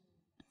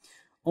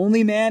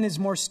 Only man is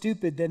more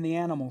stupid than the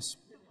animals.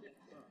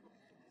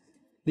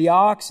 The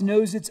ox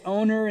knows its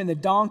owner, and the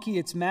donkey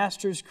its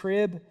master's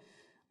crib.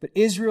 But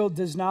Israel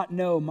does not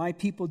know. My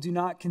people do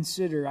not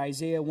consider.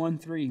 Isaiah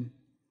 1:3.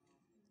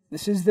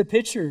 This is the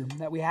picture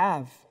that we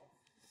have.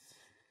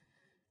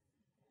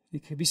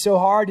 It could be so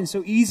hard and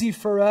so easy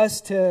for us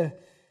to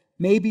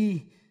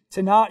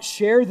not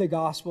share the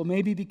gospel.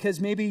 Maybe because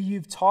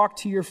you've talked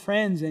to your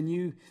friends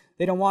and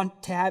they don't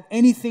want to have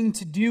anything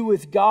to do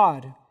with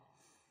God.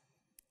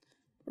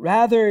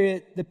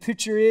 Rather, the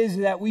picture is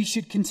that we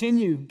should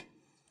continue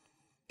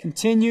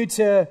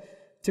to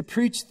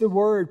preach the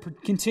word,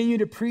 continue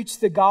to preach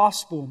the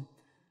gospel,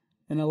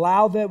 and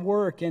allow that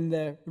work and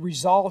the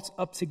results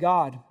up to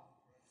God.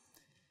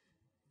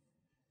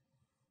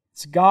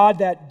 It's God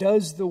that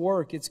does the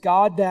work. It's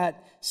God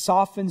that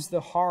softens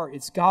the heart.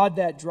 It's God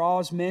that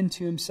draws men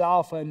to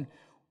Himself, and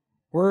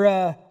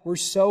we're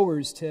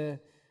sowers to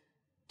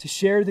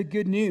share the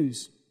good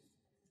news.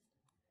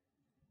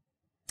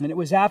 And it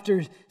was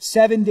after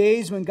 7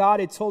 days when God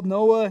had told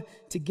Noah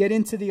to get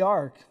into the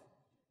ark,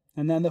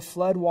 and then the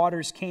flood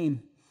waters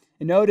came.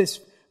 And notice,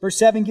 verse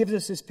 7 gives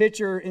us this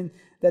picture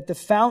that the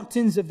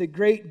fountains of the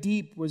great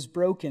deep was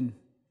broken.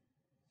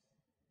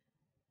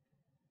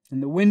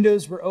 And the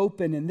windows were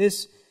open. And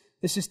this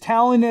is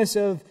telling us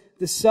of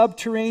the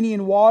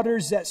subterranean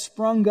waters that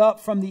sprung up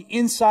from the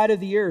inside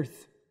of the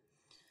earth.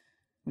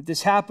 But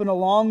this happened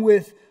along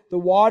with the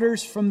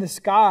waters from the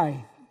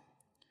sky.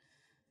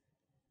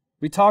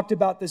 We talked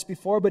about this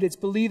before, but it's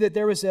believed that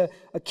there was a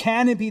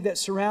canopy that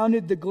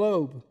surrounded the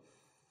globe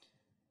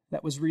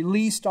that was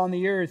released on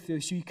the earth.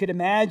 So you could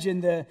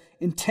imagine the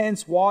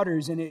intense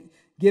waters, and it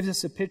gives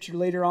us a picture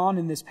later on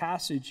in this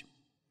passage.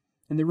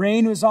 And the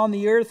rain was on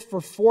the earth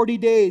for 40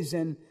 days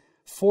and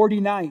 40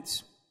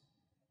 nights.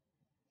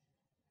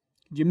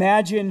 Could you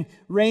imagine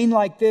rain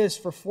like this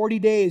for 40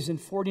 days and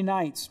 40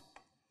 nights?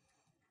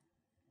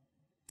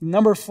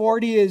 Number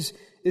 40 is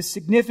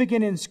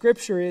significant in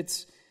Scripture.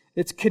 It's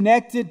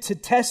connected to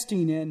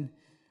testing and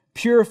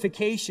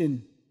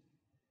purification.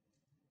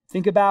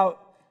 Think about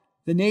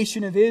the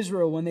nation of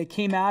Israel when they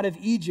came out of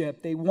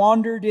Egypt. They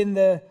wandered in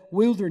the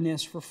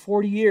wilderness for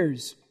 40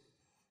 years.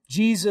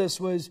 Jesus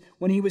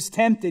when he was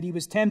tempted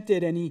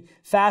and he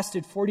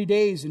fasted 40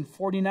 days and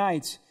 40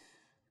 nights.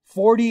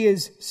 40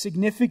 is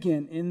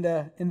significant in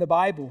the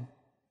Bible.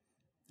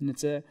 And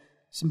it's a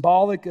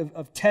symbolic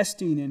of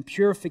testing and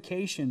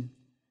purification.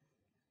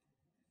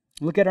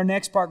 Look at our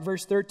next part,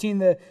 verse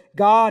 13.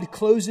 God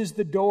closes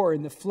the door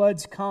and the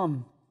floods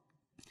come.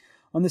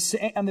 On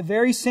the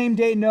very same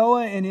day,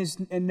 Noah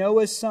and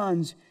Noah's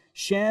sons,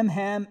 Shem,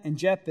 Ham, and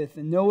Japheth,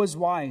 and Noah's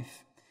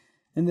wife,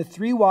 and the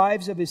 3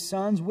 wives of his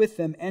sons with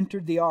them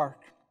entered the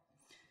ark.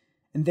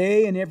 And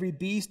they and every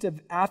beast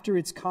after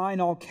its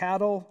kind, all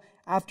cattle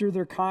after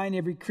their kind,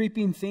 every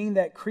creeping thing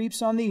that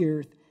creeps on the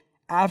earth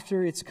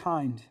after its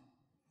kind,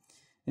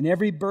 and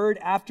every bird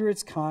after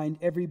its kind,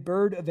 every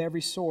bird of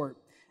every sort.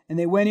 And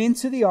they went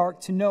into the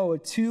ark to Noah,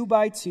 2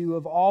 by 2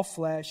 of all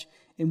flesh,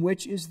 in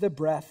which is the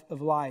breath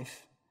of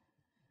life.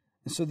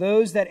 And so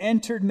those that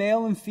entered,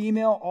 male and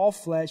female, all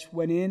flesh,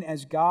 went in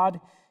as God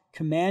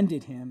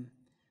commanded him,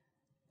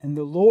 and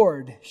the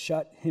Lord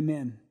shut him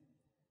in.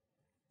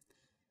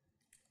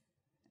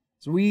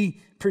 As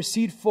we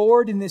proceed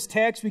forward in this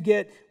text, we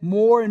get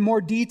more and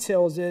more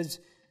details as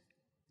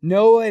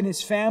Noah and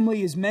his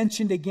family is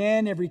mentioned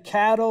again. Every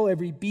cattle,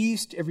 every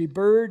beast, every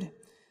bird,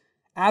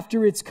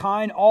 after its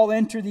kind, all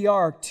enter the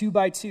ark 2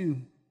 by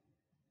 2.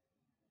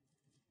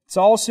 It's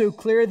also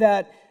clear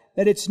that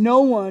it's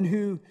no one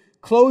who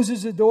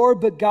closes the door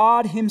but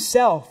God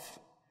himself.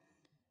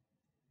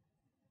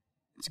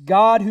 It's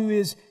God who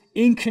is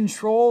in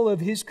control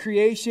of his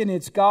creation.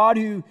 It's God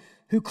who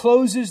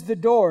closes the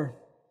door.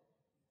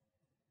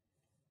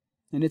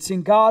 And it's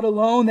in God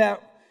alone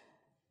that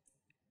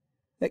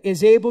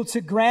is able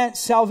to grant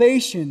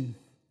salvation.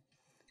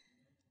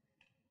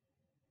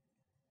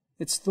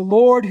 It's the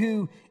Lord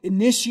who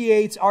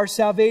initiates our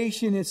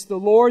salvation. It's the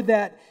Lord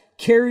that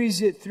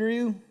carries it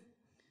through.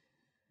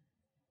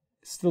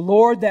 It's the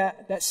Lord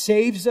that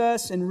saves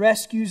us and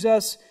rescues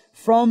us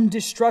from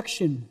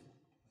destruction.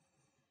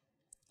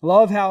 I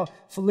love how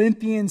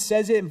Philippians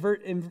says it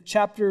in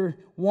chapter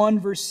 1,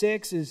 verse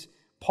 6, as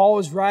Paul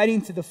is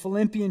writing to the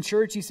Philippian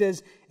church. He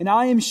says, "And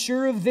I am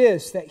sure of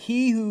this, that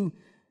he who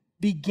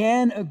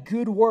began a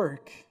good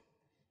work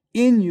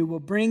in you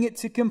will bring it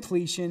to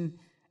completion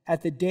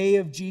at the day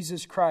of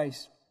Jesus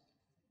Christ."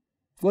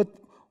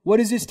 What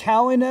is this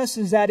telling us?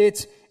 Is that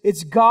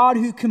it's God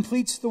who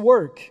completes the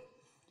work.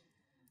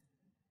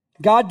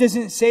 God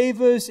doesn't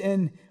save us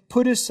and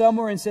put us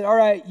somewhere and say, all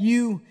right,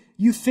 you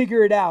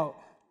figure it out.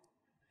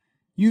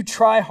 You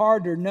try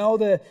harder. No,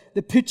 the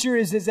picture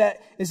is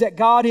that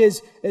God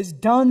has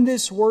done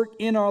this work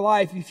in our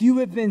life. If you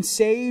have been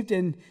saved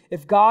and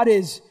if God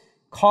has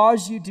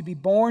caused you to be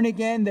born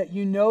again, that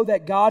you know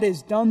that God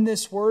has done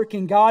this work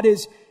and God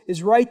is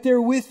right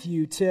there with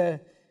you to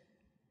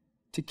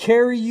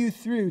carry you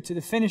through to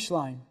the finish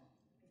line.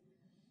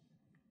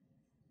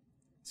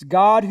 It's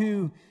God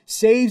who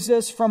saves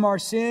us from our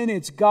sin.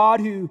 It's God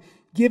who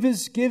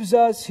gives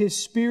us His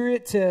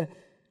Spirit to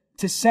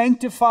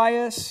sanctify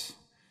us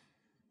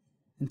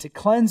and to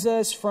cleanse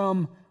us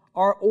from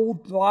our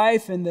old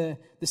life and the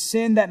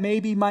sin that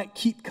maybe might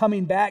keep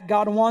coming back.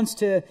 God wants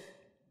to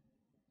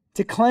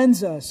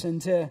cleanse us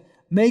and to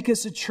make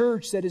us a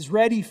church that is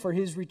ready for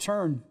His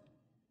return.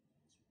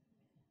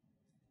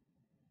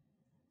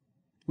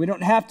 We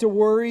don't have to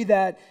worry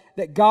that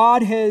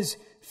God has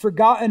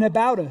forgotten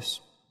about us.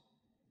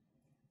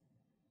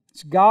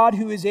 It's God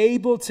who is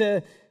able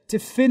to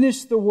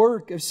finish the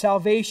work of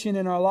salvation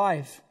in our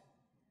life.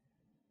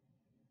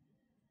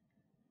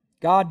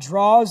 God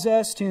draws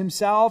us to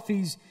Himself.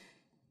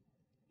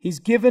 He's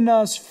given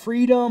us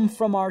freedom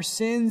from our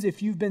sins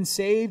if you've been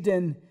saved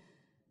and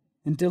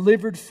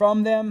delivered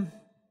from them.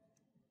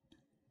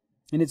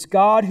 And it's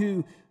God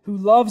who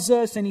loves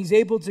us, and He's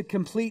able to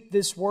complete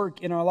this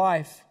work in our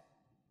life.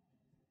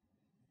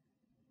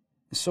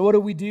 So what do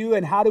we do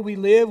and how do we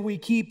live? We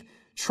keep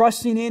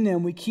trusting in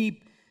Him. We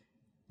keep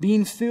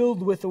being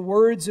filled with the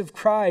words of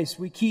Christ.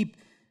 We keep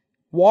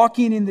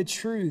walking in the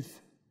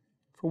truth.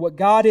 For what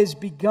God has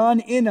begun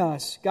in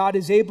us, God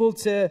is able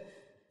to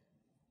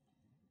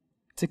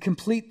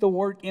complete the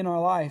work in our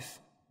life.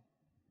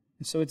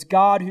 And so it's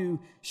God who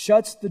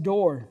shuts the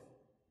door.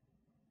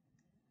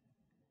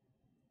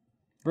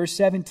 Verse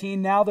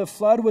 17, "Now the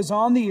flood was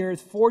on the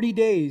earth 40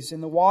 days,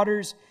 and the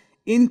waters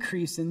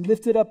increased and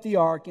lifted up the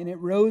ark, and it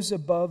rose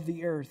above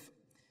the earth.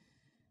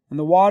 And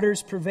the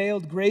waters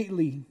prevailed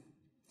greatly,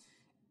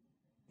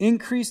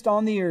 increased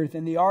on the earth,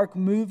 and the ark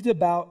moved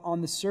about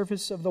on the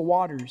surface of the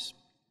waters.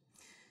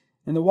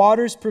 And the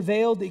waters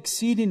prevailed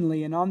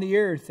exceedingly, and on the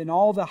earth, and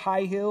all the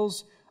high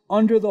hills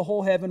under the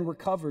whole heaven were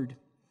covered.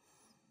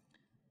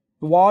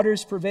 The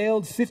waters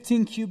prevailed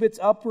 15 cubits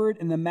upward,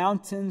 and the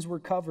mountains were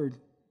covered."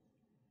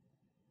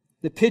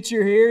 The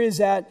picture here is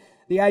that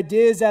the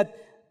idea is that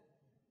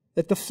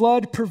the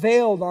flood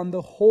prevailed on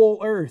the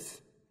whole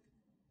earth.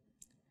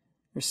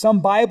 There's some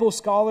Bible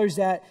scholars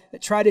that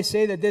try to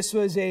say that this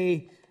was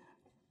a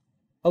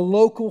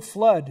local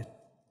flood.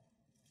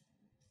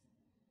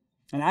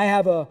 And I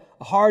have a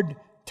hard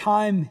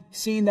time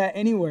seeing that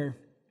anywhere.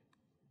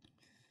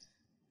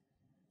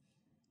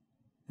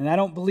 And I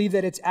don't believe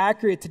that it's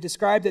accurate to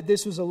describe that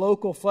this was a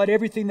local flood.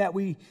 Everything that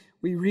we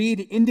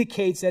read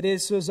indicates that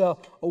this was a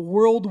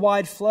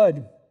worldwide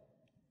flood.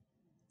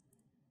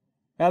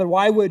 Rather,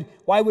 why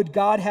would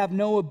God have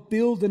Noah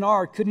build an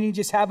ark? Couldn't He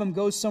just have him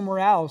go somewhere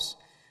else?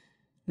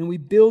 And He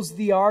builds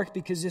the ark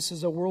because this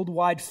is a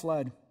worldwide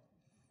flood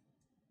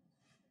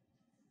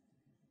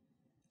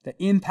that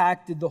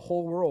impacted the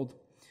whole world.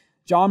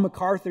 John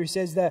MacArthur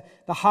says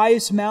that the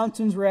highest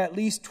mountains were at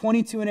least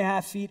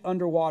 22.5 feet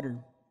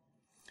underwater.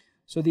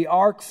 So the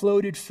ark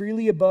floated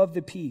freely above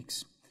the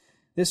peaks.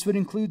 This would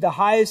include the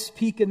highest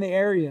peak in the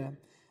area,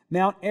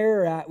 Mount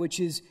Ararat, which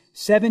is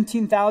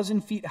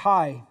 17,000 feet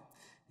high.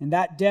 And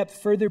that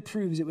depth further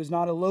proves it was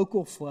not a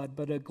local flood,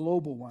 but a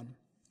global one.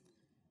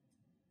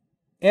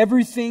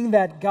 Everything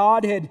that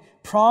God had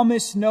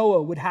promised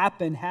Noah would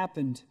happen,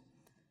 happened.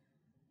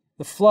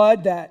 The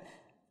flood that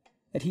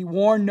he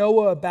warned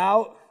Noah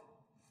about,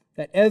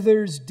 that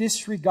others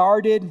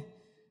disregarded,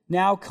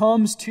 now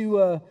comes to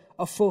a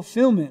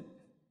fulfillment.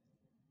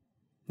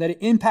 That it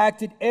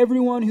impacted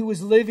everyone who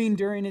was living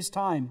during his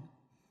time.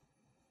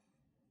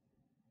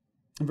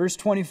 And verse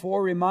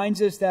 24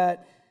 reminds us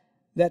that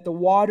the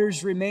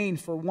waters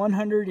remained for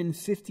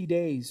 150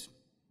 days.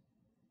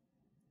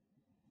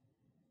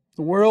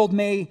 The world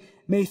may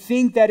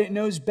think that it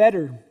knows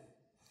better.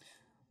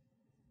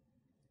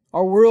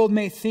 Our world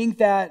may think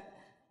that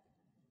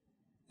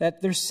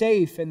they're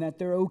safe and that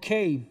they're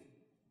okay,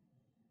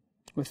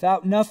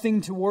 without nothing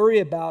to worry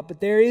about.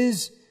 But there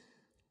is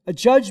a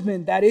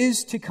judgment that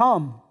is to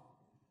come.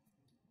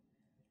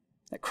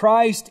 That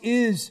Christ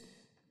is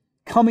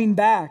coming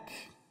back.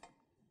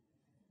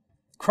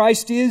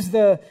 Christ is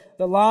the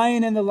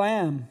lion and the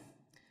lamb.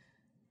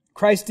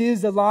 Christ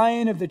is the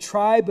Lion of the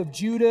tribe of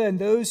Judah, and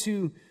those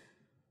who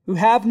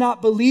have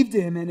not believed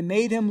Him and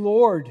made Him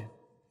Lord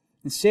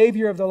and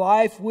Savior of their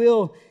life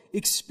will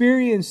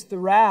experience the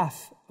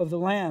wrath of the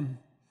Lamb.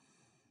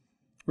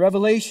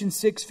 Revelation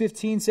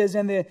 6:15 says,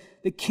 "And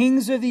the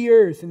kings of the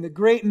earth, and the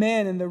great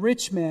men, and the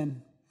rich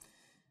men,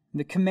 and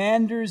the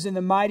commanders and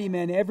the mighty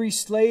men, every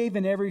slave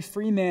and every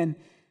free man,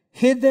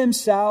 hid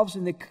themselves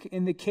in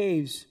the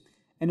caves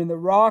and in the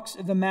rocks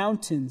of the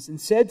mountains,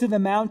 and said to the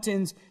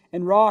mountains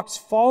and rocks,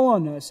 Fall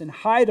on us and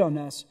hide on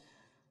us,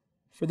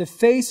 for the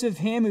face of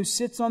Him who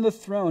sits on the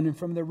throne, and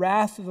from the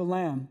wrath of the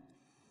Lamb.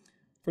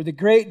 For the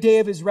great day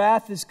of His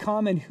wrath is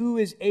come, and who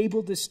is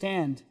able to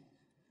stand?"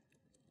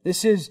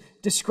 This is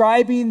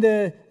describing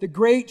the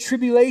great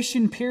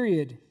tribulation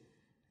period.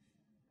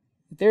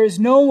 There is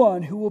no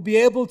one who will be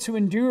able to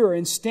endure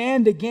and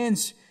stand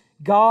against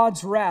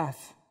God's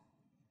wrath.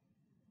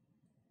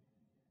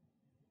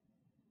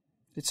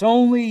 It's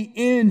only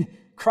in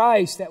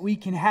Christ that we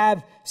can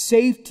have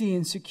safety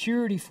and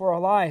security for our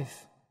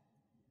life.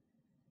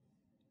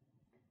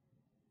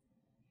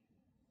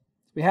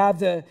 We have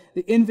the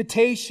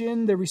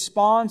invitation, the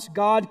response,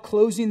 God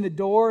closing the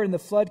door and the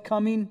flood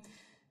coming,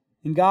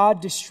 and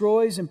God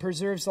destroys and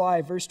preserves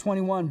life. Verse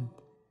 21,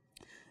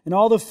 "And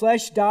all the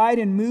flesh died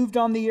and moved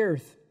on the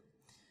earth,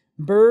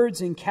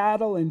 birds and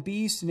cattle and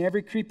beasts and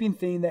every creeping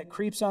thing that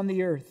creeps on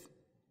the earth.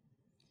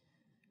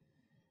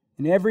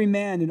 And every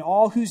man in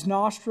all whose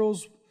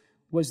nostrils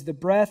was the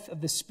breath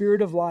of the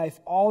Spirit of life,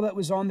 all that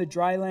was on the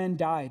dry land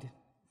died.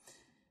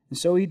 And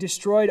so He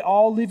destroyed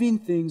all living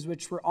things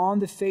which were on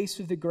the face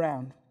of the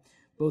ground,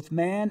 both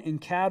man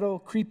and cattle,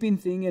 creeping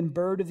thing and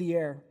bird of the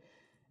air.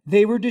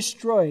 They were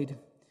destroyed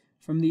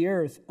from the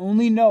earth.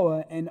 Only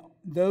Noah and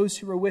those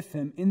who were with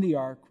him in the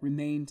ark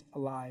remained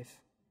alive."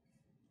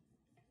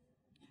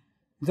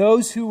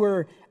 Those who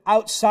were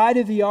outside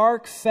of the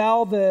ark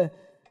fell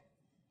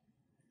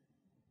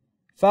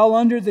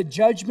under the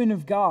judgment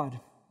of God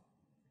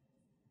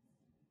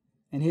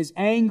and His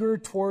anger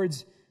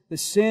towards the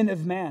sin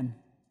of man.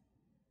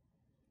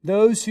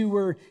 Those who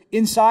were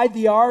inside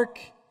the ark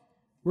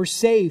were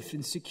safe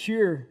and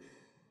secure.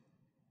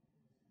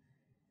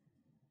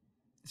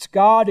 It's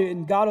God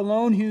and God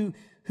alone who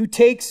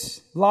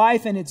takes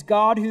life, and it's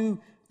God who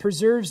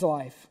preserves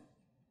life.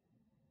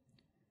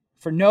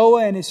 For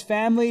Noah and his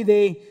family,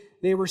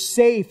 they were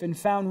safe and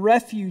found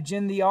refuge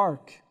in the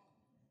ark.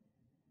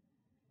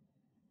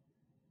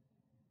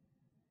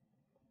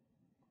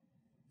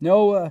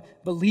 Noah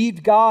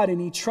believed God and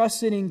he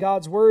trusted in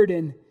God's word,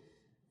 and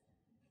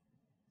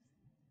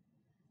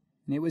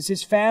it was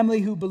his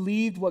family who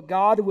believed what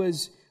God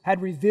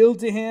had revealed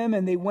to him,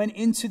 and they went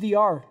into the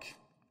ark.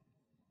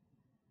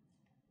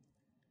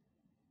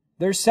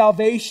 Their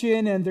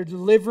salvation and their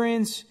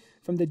deliverance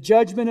from the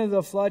judgment of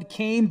the flood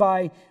came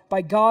by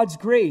God's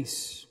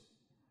grace.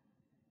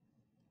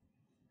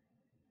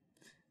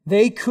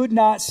 They could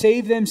not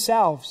save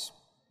themselves.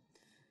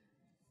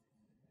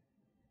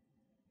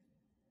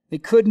 They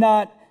could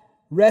not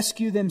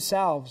rescue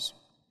themselves.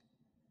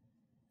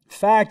 In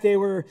fact, they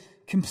were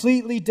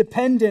completely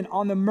dependent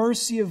on the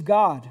mercy of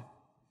God.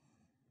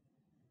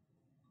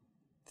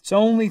 It's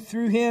only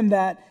through Him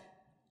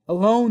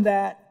alone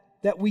that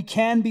we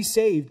can be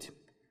saved.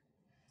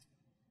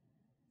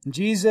 And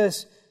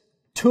Jesus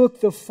took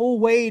the full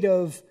weight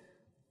of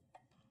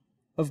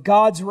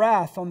God's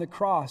wrath on the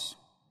cross.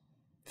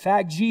 In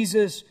fact,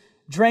 Jesus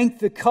drank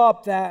the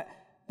cup that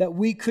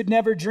we could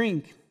never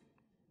drink.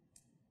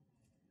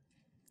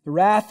 The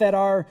wrath that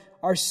our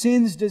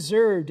sins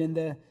deserved, and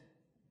the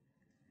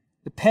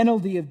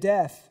penalty of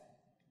death.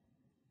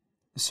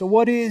 So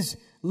what is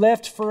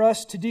left for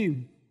us to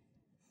do?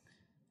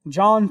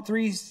 John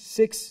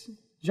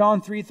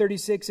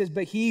 3:36 says,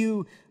 "But he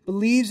who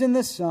believes in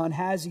the Son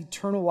has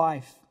eternal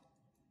life,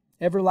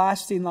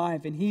 everlasting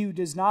life. And he who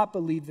does not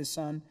believe the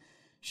Son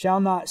shall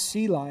not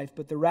see life,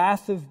 but the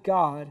wrath of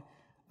God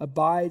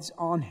abides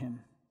on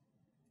him."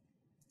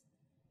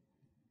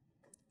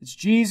 It's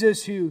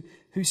Jesus who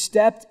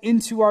stepped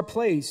into our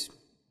place.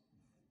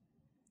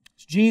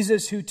 It's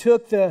Jesus who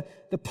took the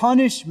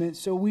punishment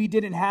so we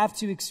didn't have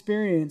to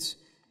experience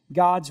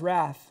God's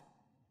wrath.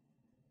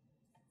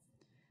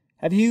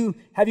 Have you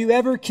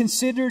ever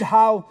considered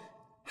how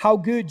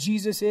good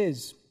Jesus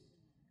is?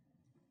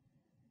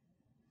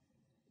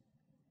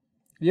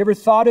 Have you ever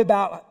thought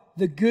about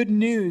the good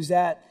news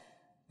that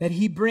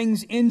He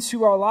brings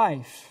into our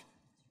life?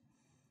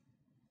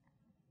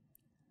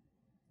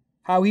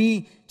 How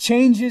He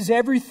changes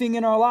everything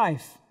in our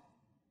life.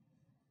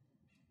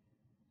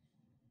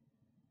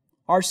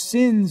 Our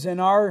sins and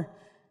our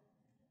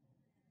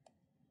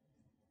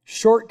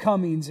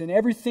shortcomings and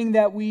everything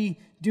that we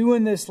do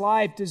in this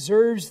life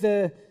deserves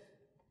the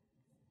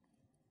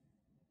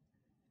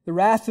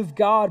wrath of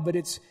God, but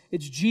it's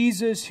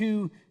Jesus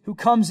who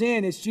comes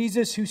in. It's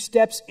Jesus who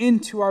steps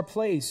into our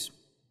place.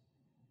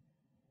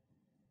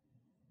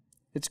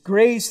 It's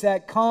grace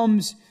that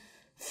comes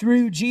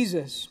through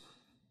Jesus.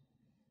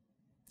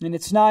 And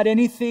it's not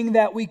anything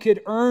that we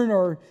could earn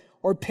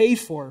or pay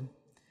for.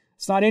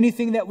 It's not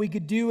anything that we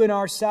could do in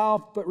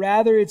ourselves, but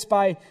rather it's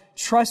by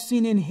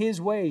trusting in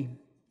His way.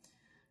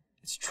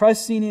 It's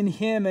trusting in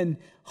Him and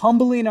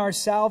humbling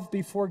ourselves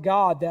before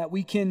God that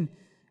we can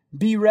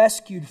be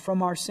rescued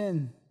from our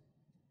sin.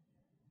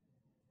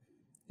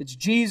 It's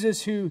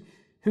Jesus who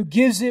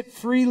gives it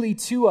freely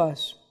to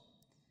us.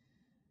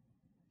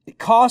 It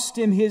cost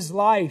Him His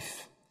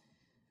life,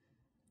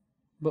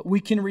 but we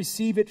can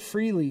receive it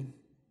freely.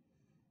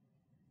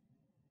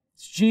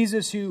 It's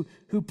Jesus who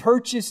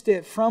purchased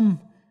it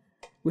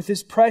with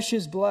His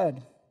precious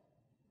blood.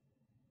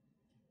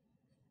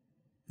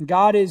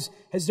 God has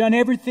done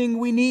everything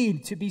we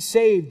need to be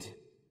saved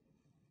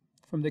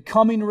from the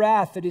coming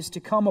wrath that is to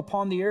come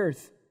upon the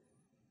earth.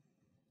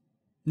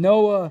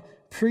 Noah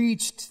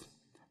preached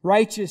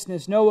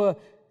righteousness. Noah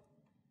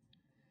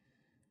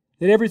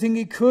did everything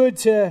he could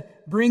to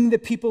bring the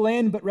people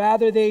in, but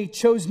rather they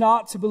chose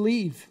not to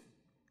believe.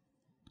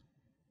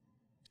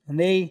 And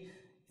they,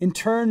 in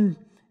turn,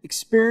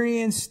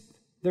 experienced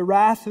the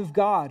wrath of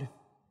God.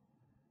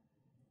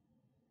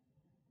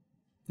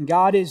 And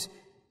God is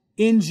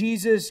in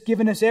Jesus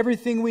given us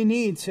everything we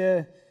need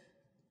to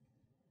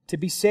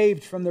be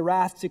saved from the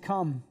wrath to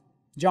come.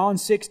 John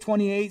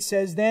 6:28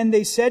 says, "Then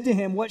they said to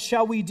Him, 'What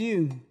shall we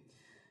do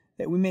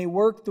that we may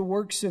work the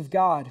works of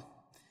God?'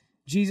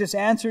 Jesus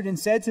answered and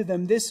said to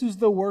them, 'This is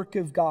the work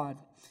of God,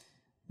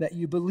 that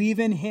you believe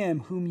in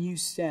Him whom you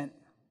sent.'"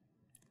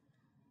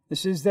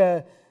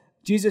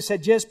 Jesus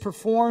had just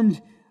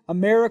performed a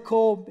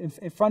miracle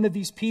in front of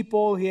these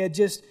people. He had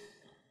just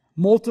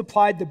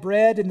multiplied the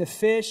bread and the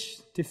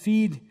fish to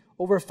feed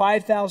over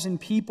 5,000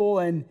 people,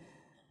 and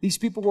these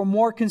people were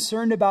more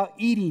concerned about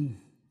eating.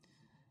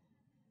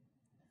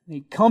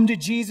 They come to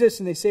Jesus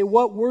and they say,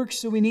 "What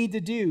works do we need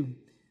to do?"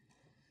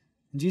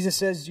 And Jesus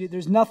says,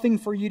 "There's nothing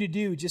for you to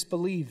do, just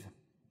believe."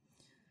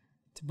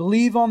 To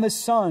believe on the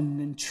Son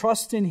and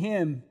trust in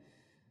Him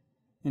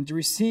and to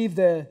receive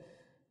the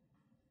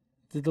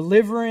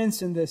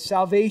deliverance and the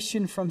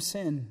salvation from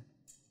sin.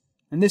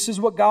 And this is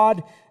what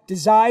God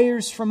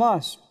desires from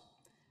us.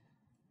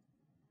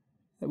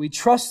 That we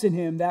trust in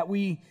Him, that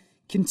we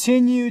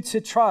continue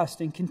to trust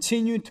and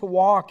continue to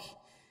walk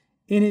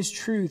in His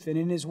truth and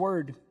in His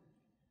Word.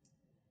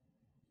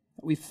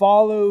 That we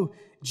follow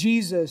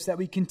Jesus, that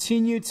we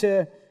continue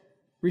to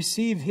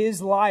receive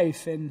His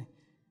life and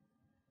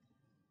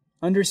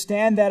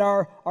understand that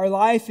our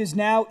life is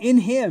now in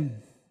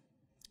Him.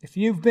 If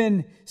you've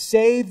been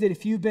saved, that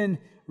if you've been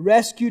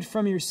rescued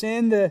from your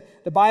sin, the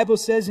Bible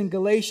says in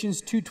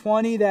Galatians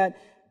 2:20 that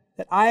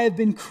I have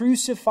been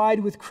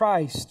crucified with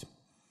Christ.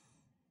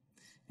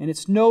 And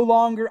it's no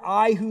longer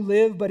I who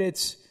live, but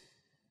it's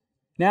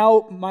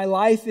now my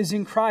life is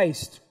in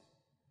Christ.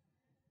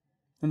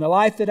 And the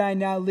life that I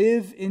now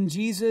live in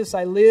Jesus,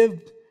 I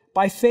live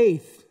by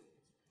faith.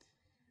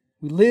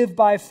 We live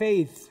by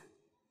faith.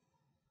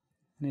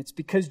 And it's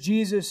because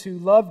Jesus who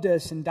loved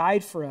us and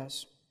died for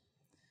us.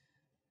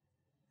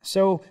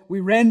 So we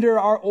render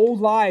our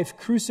old life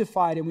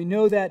crucified, and we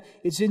know that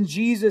it's in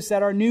Jesus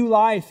that our new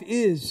life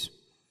is.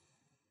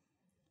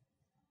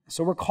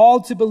 So we're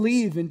called to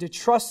believe and to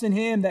trust in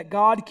Him that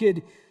God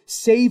could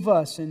save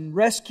us and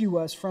rescue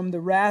us from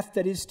the wrath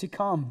that is to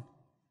come.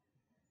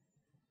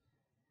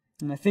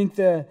 And I think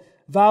the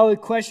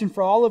valid question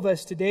for all of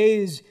us today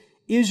is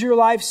your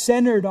life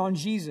centered on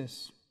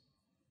Jesus?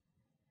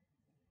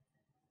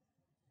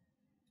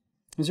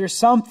 Is there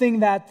something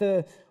that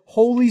the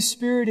Holy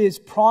Spirit is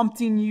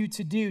prompting you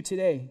to do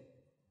today?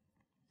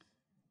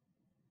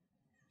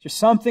 Is there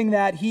something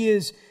that He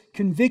is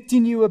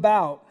convicting you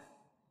about?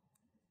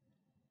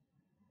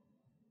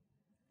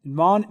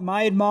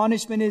 My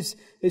admonishment is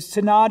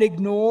to not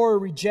ignore or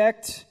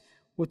reject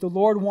what the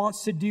Lord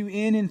wants to do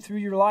in and through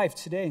your life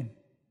today.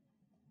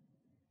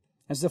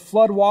 As the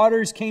flood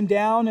waters came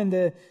down and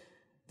the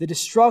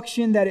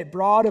destruction that it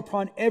brought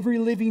upon every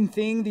living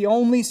thing, the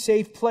only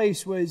safe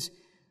place was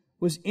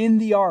in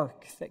the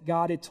ark that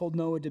God had told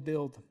Noah to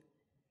build.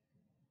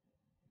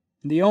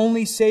 And the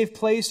only safe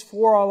place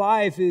for our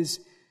life is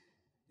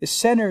is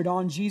centered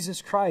on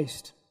Jesus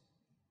Christ.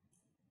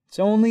 It's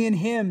only in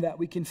Him that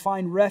we can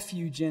find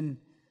refuge and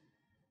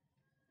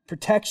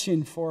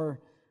protection for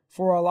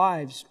our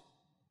lives.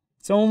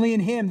 It's only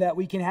in Him that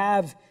we can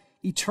have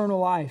eternal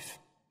life.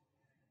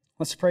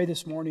 Let's pray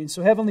this morning.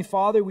 So, Heavenly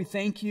Father, we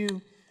thank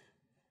You,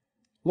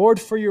 Lord,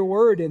 for Your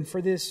Word and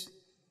for this,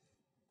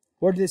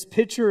 Lord, this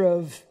picture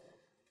of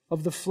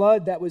the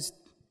flood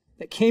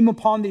that came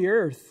upon the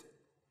earth.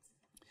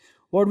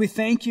 Lord, we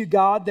thank You,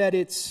 God, that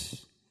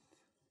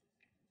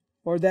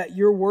that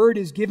Your Word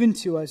is given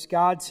to us,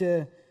 God,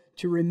 to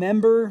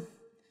remember,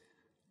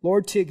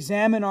 Lord, to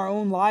examine our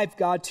own life,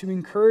 God, to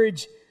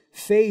encourage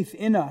faith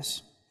in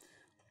us.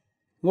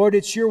 Lord,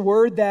 it's Your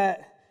Word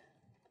that,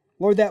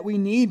 Lord, that we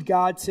need,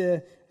 God,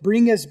 to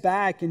bring us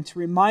back and to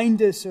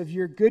remind us of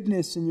Your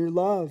goodness and Your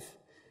love.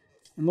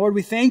 And Lord,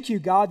 we thank You,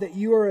 God, that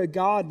You are a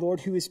God,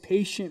 Lord, who is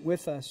patient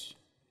with us.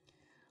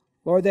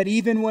 Lord, that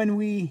even when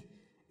we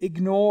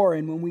ignore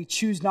and when we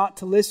choose not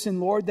to listen,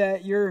 Lord,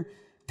 that You're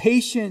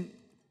patient,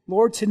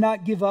 Lord, to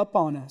not give up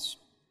on us.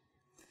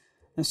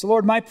 And so,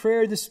 Lord, my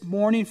prayer this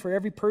morning for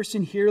every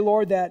person here,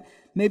 Lord, that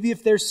maybe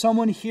if there's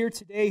someone here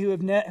today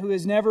who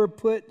has never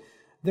put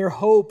their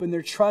hope and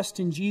their trust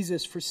in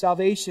Jesus for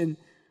salvation,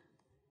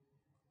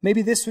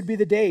 maybe this would be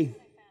the day.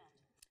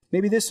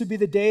 Maybe this would be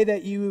the day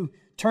that you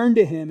turn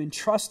to Him and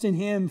trust in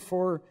Him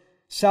for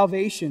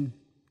salvation.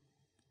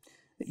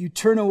 That you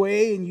turn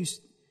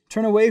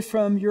away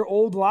from your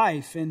old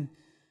life and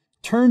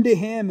turn to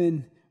Him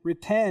and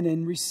repent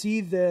and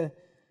receive the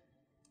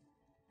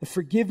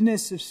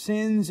forgiveness of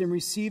sins and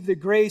receive the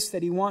grace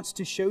that He wants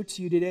to show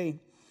to you today.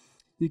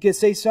 You could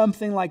say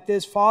something like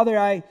this: Father,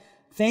 I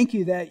thank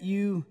You that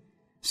You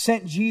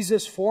sent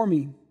Jesus for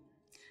me.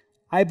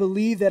 I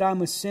believe that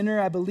I'm a sinner.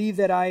 I believe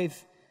that I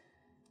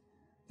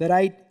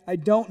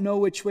don't know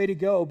which way to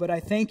go, but I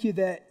thank You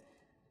that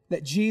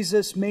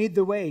Jesus made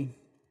the way.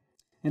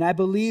 And I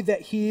believe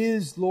that He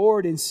is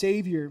Lord and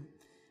Savior,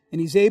 and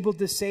He's able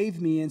to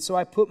save me. And so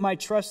I put my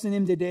trust in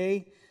Him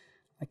today.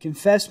 I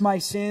confess my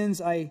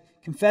sins. I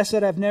confess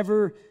that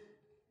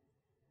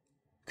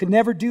could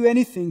never do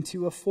anything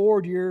to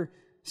afford Your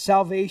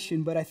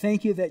salvation, but I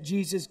thank You that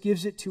Jesus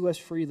gives it to us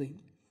freely.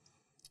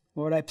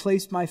 Lord, I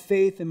place my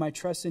faith and my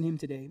trust in Him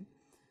today.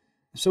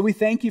 So we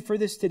thank You for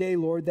this today,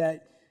 Lord,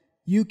 that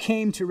You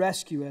came to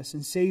rescue us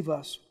and save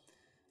us.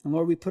 And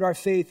Lord, we put our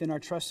faith and our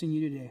trust in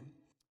You today.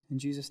 In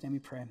Jesus' name we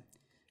pray.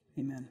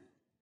 Amen.